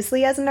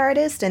seriously as an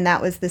artist. And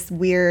that was this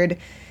weird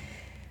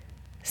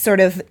sort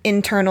of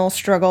internal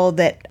struggle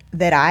that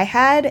I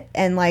had.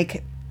 And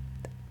like,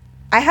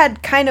 I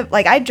had kind of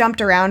like, I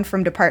jumped around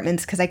from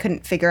departments because I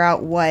couldn't figure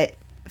out what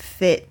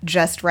fit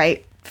just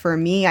right for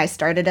me. I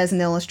started as an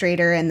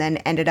illustrator and then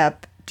ended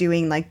up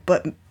doing like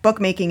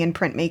bookmaking and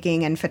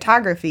printmaking and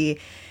photography,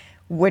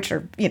 which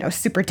are,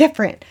 super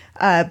different.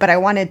 But I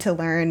wanted to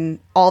learn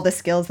all the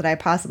skills that I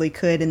possibly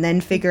could and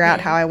then figure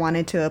out how I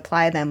wanted to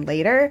apply them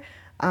later.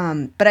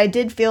 But I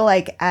did feel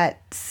like at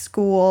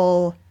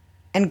school,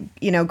 and,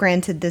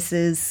 granted, this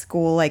is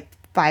school like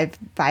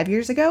five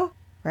years ago,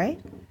 right?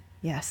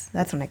 Yes,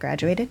 that's when I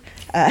graduated.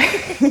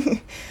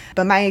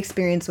 But my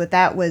experience with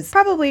that was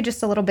probably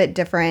just a little bit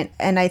different.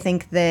 And I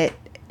think that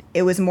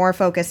it was more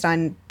focused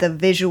on the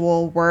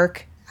visual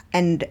work.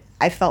 And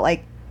I felt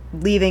like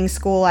leaving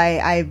school,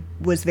 I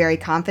was very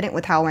confident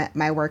with how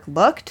my work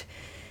looked.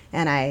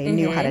 And I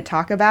knew how to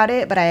talk about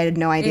it, but I had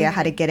no idea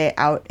how to get it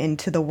out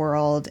into the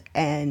world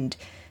and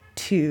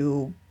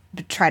to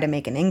try to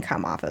make an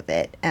income off of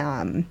it.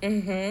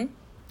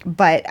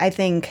 But I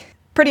think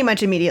pretty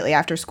much immediately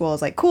after school, I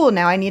was like, cool,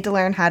 now I need to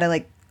learn how to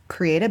like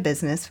create a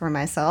business for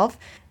myself.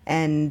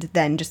 And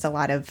then just a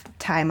lot of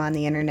time on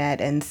the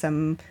internet and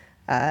some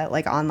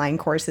like online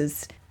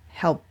courses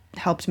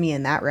helped me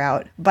in that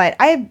route. But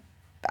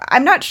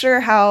I'm not sure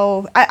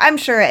how, I'm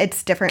sure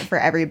it's different for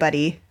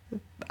everybody.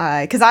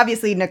 Because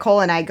obviously Nicole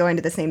and I going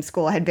to the same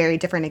school had very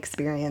different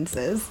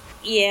experiences.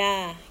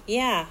 Yeah.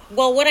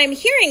 Well, what I'm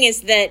hearing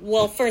is that,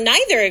 for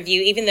neither of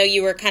you, even though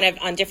you were kind of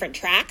on different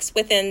tracks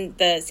within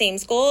the same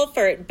school,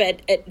 for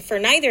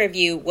neither of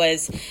you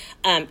was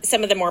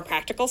some of the more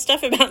practical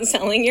stuff about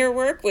selling your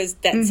work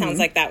sounds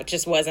like that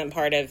just wasn't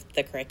part of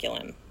the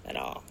curriculum at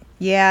all.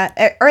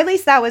 Yeah, or at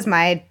least that was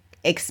my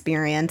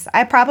experience.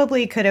 I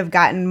probably could have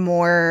gotten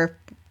more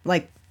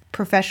like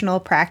professional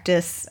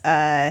practice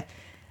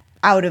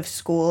out of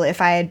school if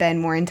I had been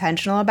more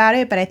intentional about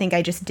it, but I think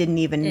I just didn't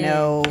even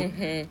know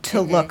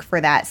to look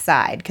for that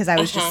side because I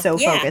was just so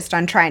focused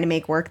on trying to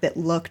make work that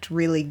looked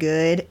really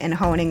good and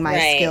honing my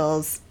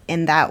skills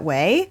in that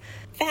way.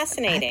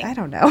 Fascinating. I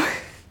don't know.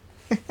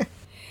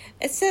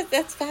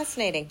 That's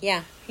fascinating.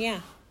 Yeah.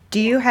 Do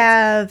you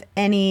have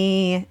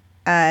any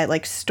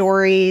like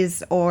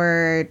stories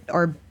or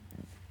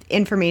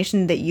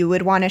information that you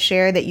would want to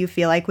share that you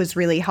feel like was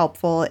really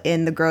helpful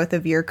in the growth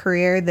of your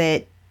career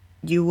that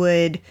you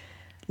would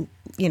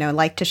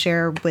like to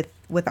share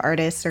with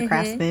artists or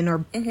craftsmen or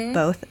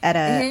both at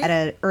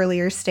an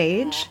earlier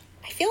stage?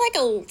 I feel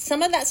like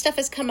some of that stuff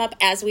has come up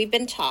as we've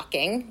been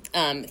talking.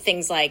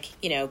 Things like,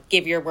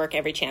 give your work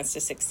every chance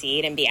to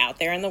succeed and be out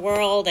there in the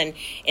world. And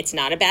it's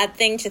not a bad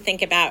thing to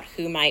think about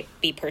who might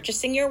be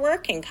purchasing your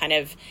work and kind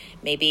of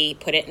maybe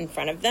put it in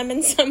front of them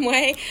in some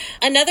way.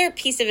 Another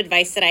piece of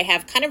advice that I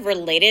have kind of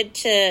related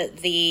to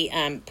the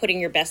putting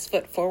your best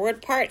foot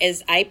forward part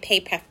is I pay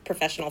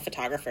professional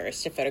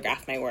photographers to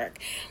photograph my work.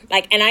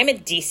 And I'm a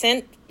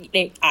decent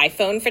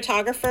iPhone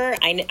photographer.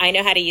 I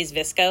know how to use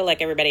VSCO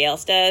like everybody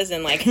else does,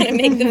 and like kind of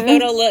make the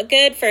photo look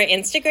good for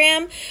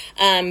Instagram.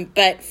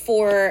 But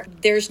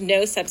there's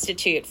no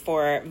substitute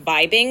for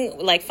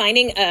vibing, like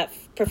finding a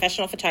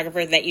professional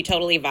photographer that you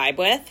totally vibe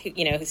with,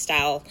 whose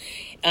style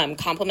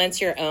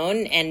complements your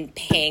own, and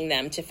paying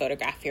them to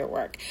photograph your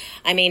work.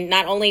 I mean,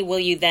 not only will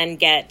you then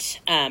get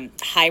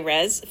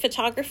high-res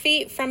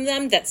photography from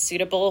them that's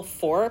suitable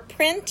for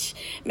print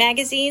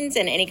magazines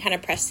and any kind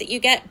of press that you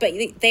get, but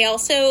they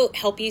also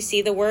help you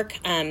see the work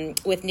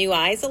with new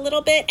eyes a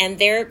little bit, and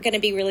they're going to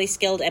be really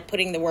skilled at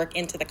putting the work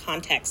into the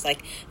context,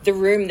 like the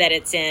room that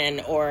it's in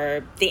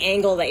or the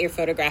angle that you're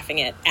photographing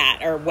it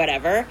at or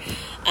whatever.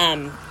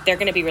 They're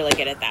going to be really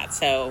good at that.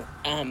 So,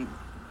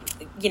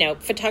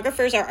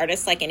 photographers are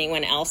artists like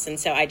anyone else. And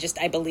so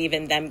I believe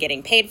in them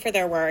getting paid for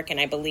their work, and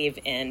I believe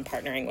in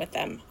partnering with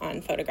them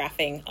on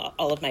photographing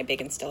all of my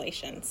big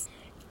installations.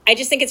 I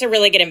just think it's a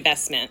really good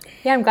investment.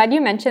 Yeah, I'm glad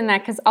you mentioned that,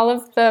 because all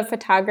of the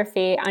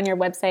photography on your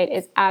website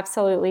is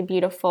absolutely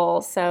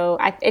beautiful. So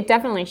it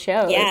definitely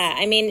shows. Yeah,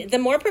 I mean, the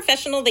more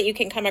professional that you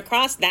can come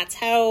across, that's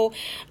how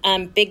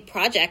big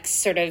projects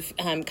sort of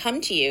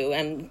come to you.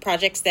 And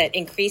projects that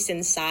increase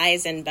in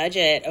size and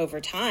budget over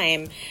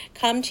time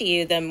come to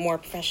you, the more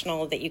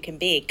professional that you can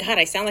be. God,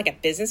 I sound like a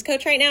business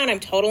coach right now, and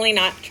I'm totally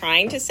not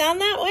trying to sound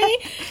that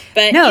way.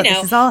 But no,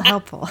 this is all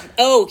helpful.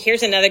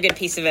 Here's another good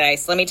piece of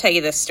advice. Let me tell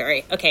you this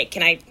story. Okay,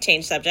 can I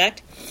change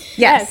subject?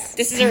 Yes.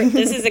 This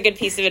is a good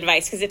piece of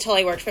advice because it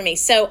totally worked for me.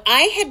 So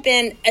I had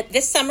been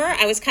this summer,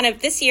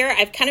 this year,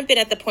 I've kind of been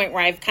at the point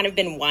where I've kind of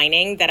been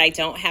whining that I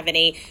don't have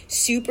any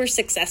super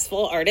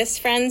successful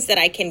artist friends that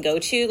I can go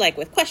to, like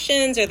with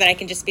questions, or that I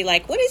can just be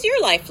like, what does your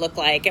life look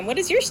like? And what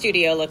does your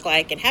studio look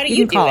like? And how do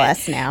you do call it?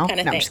 Us now. Kind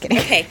of no, thing. I'm just kidding.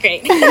 Okay,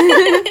 great.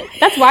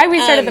 That's why we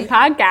started the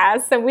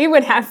podcast, so we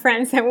would have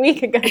friends that we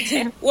could go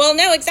to. Well,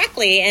 no,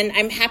 exactly. And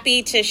I'm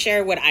happy to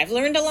share what I've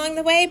learned along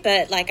the way.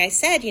 But like I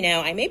said,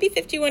 I may be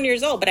 51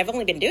 years old, but I've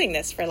only been doing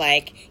this for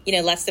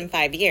less than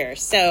 5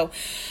 years. So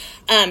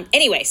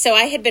anyway, so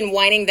I had been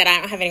whining that I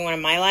don't have anyone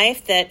in my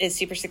life that is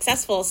super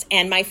successful.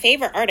 And my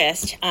favorite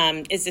artist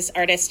is this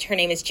artist. Her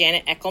name is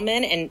Janet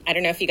Eckelman. And I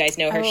don't know if you guys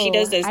know her. She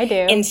does those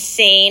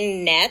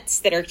insane nets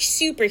that are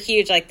super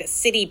huge, like the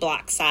city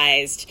block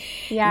sized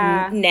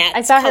nets.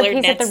 I saw her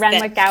piece at the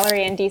Renwick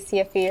Gallery in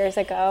DC a few years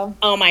ago.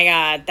 Oh my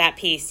God, that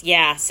piece.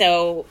 Yeah.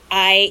 So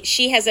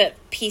she has a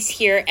piece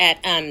here at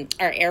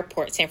our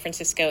airport, San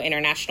Francisco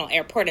International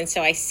Airport. And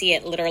so I see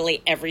it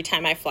literally every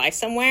time I fly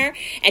somewhere.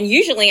 And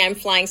usually I'm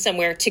flying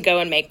somewhere to go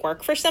and make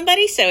work for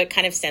somebody. So it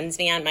kind of sends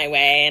me on my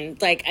way. And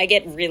I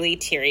get really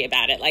teary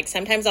about it. Like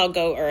sometimes I'll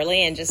go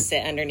early and just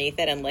sit underneath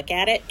it and look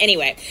at it.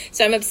 Anyway,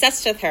 so I'm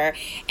obsessed with her.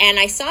 And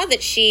I saw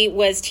that she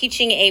was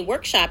teaching a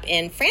workshop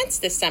in France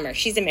this summer.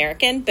 She's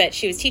American, but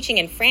she was teaching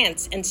in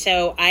France. And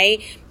so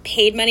I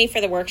paid money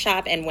for the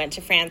workshop and went to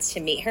France to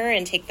meet her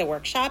and take the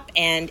workshop,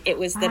 and it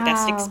was the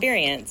best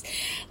experience.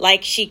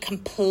 Like, she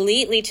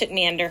completely took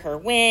me under her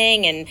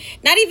wing, and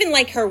not even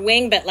like her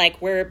wing, but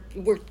like we're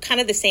kind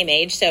of the same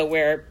age, so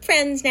we're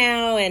friends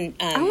now. And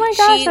oh my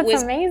gosh,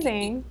 that's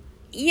amazing.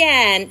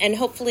 Yeah, and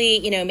hopefully,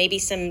 maybe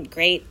some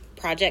great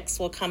projects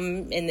will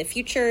come in the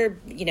future,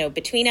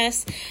 between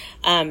us.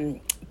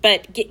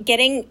 But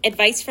getting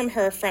advice from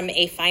her from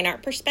a fine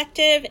art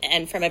perspective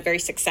and from a very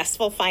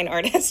successful fine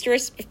artist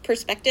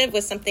perspective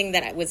was something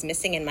that I was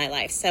missing in my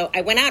life. So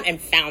I went out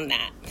and found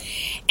that.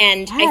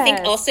 And yes. I think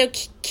also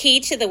key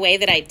to the way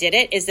that I did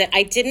it is that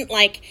I didn't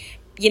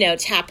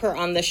tap her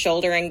on the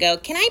shoulder and go,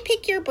 can I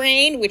pick your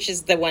brain? Which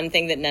is the one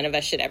thing that none of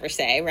us should ever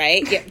say,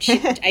 right?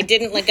 I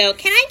didn't go,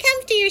 can I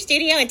come to your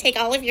studio and take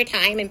all of your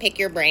time and pick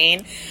your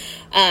brain?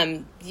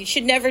 You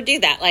should never do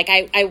that. Like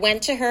I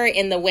went to her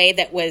in the way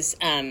that was,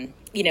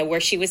 where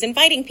she was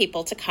inviting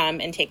people to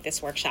come and take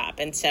this workshop.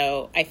 And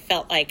so I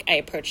felt like I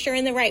approached her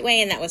in the right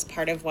way. And that was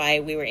part of why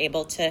we were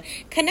able to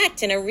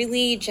connect in a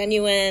really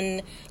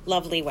genuine,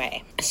 lovely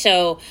way.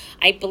 So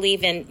I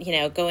believe in,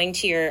 going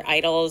to your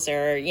idols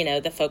or,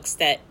 the folks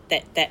that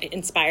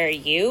inspire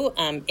you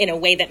in a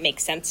way that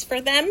makes sense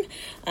for them,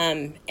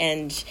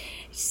 and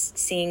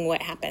seeing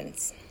what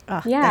happens.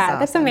 Oh,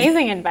 that's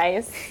amazing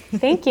advice.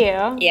 Thank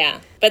you.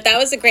 Yeah, but that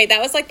was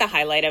like the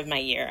highlight of my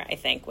year, I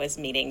think, was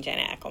meeting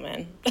Janet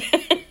Eckelman.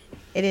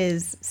 It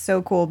is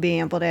so cool being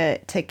able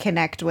to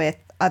connect with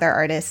other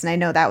artists. And I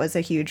know that was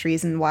a huge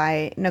reason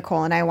why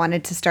Nicole and I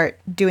wanted to start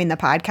doing the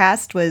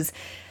podcast. Was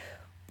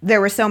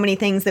there were so many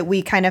things that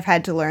we kind of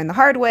had to learn the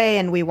hard way,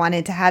 and we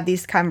wanted to have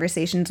these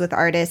conversations with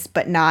artists,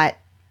 but not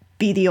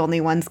be the only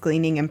ones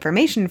gleaning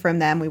information from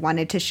them. We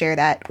wanted to share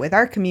that with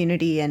our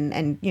community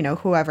and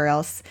whoever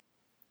else.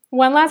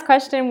 One last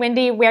question,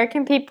 Wendy, where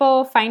can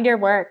people find your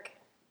work?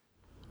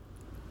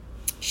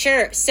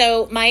 Sure.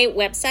 So my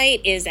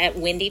website is at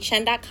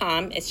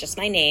wendychien.com. It's just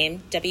my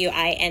name,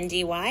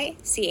 WINDYCHIEN.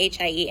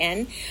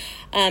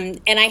 And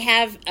I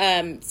have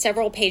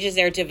several pages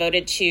there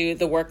devoted to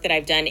the work that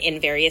I've done in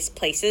various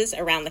places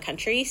around the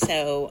country.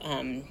 So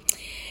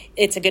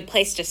it's a good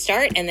place to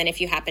start. And then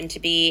if you happen to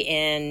be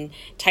in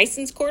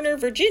Tyson's Corner,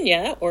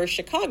 Virginia, or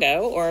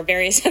Chicago, or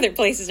various other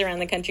places around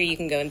the country, you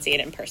can go and see it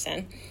in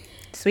person.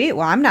 Sweet.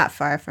 Well, I'm not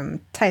far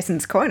from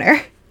Tyson's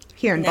Corner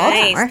here in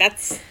Baltimore.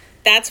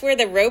 That's where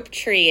the rope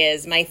tree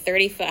is, my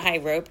 30-foot high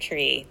rope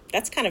tree.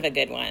 That's kind of a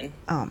good one.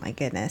 Oh, my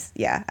goodness.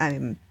 Yeah,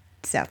 I'm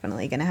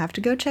definitely going to have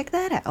to go check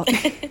that out.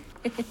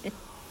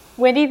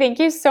 Wendy, thank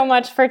you so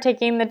much for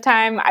taking the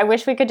time. I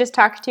wish we could just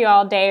talk to you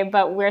all day,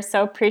 but we're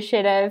so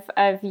appreciative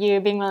of you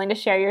being willing to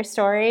share your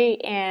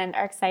story and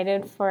are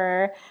excited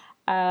for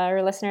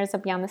our listeners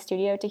of Beyond the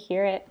Studio to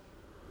hear it.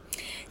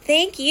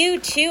 Thank you,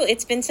 too.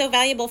 It's been so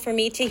valuable for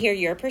me to hear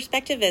your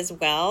perspective as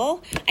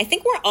well. I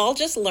think we're all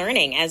just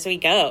learning as we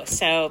go.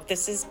 So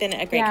this has been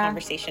a great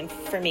conversation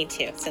for me,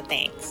 too. So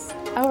thanks.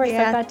 Oh, we're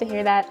so glad to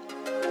hear that.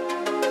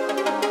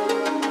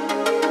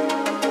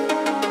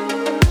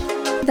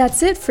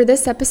 That's it for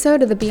this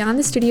episode of the Beyond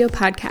the Studio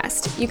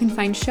podcast. You can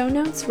find show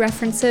notes,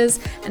 references,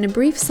 and a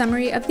brief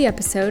summary of the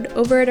episode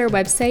over at our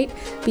website,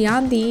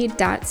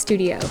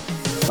 beyondthe.studio.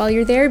 While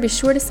you're there, be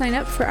sure to sign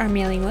up for our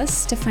mailing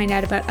list to find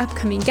out about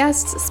upcoming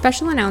guests,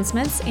 special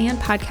announcements, and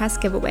podcast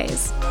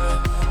giveaways.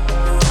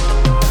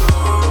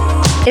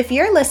 If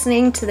you're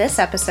listening to this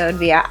episode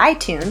via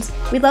iTunes,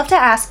 we'd love to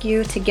ask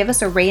you to give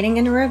us a rating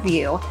and a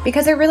review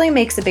because it really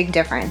makes a big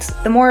difference.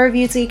 The more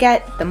reviews we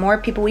get, the more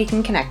people we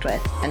can connect with.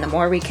 And the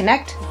more we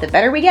connect, the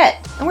better we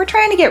get. And we're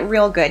trying to get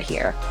real good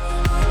here.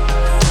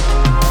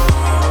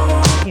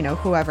 You know,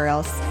 whoever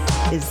else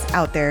is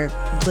out there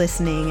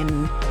listening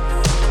in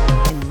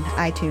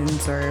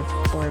iTunes or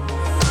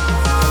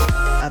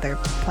other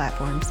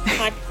platforms.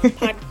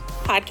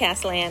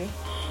 Podcast land.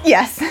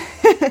 Yes.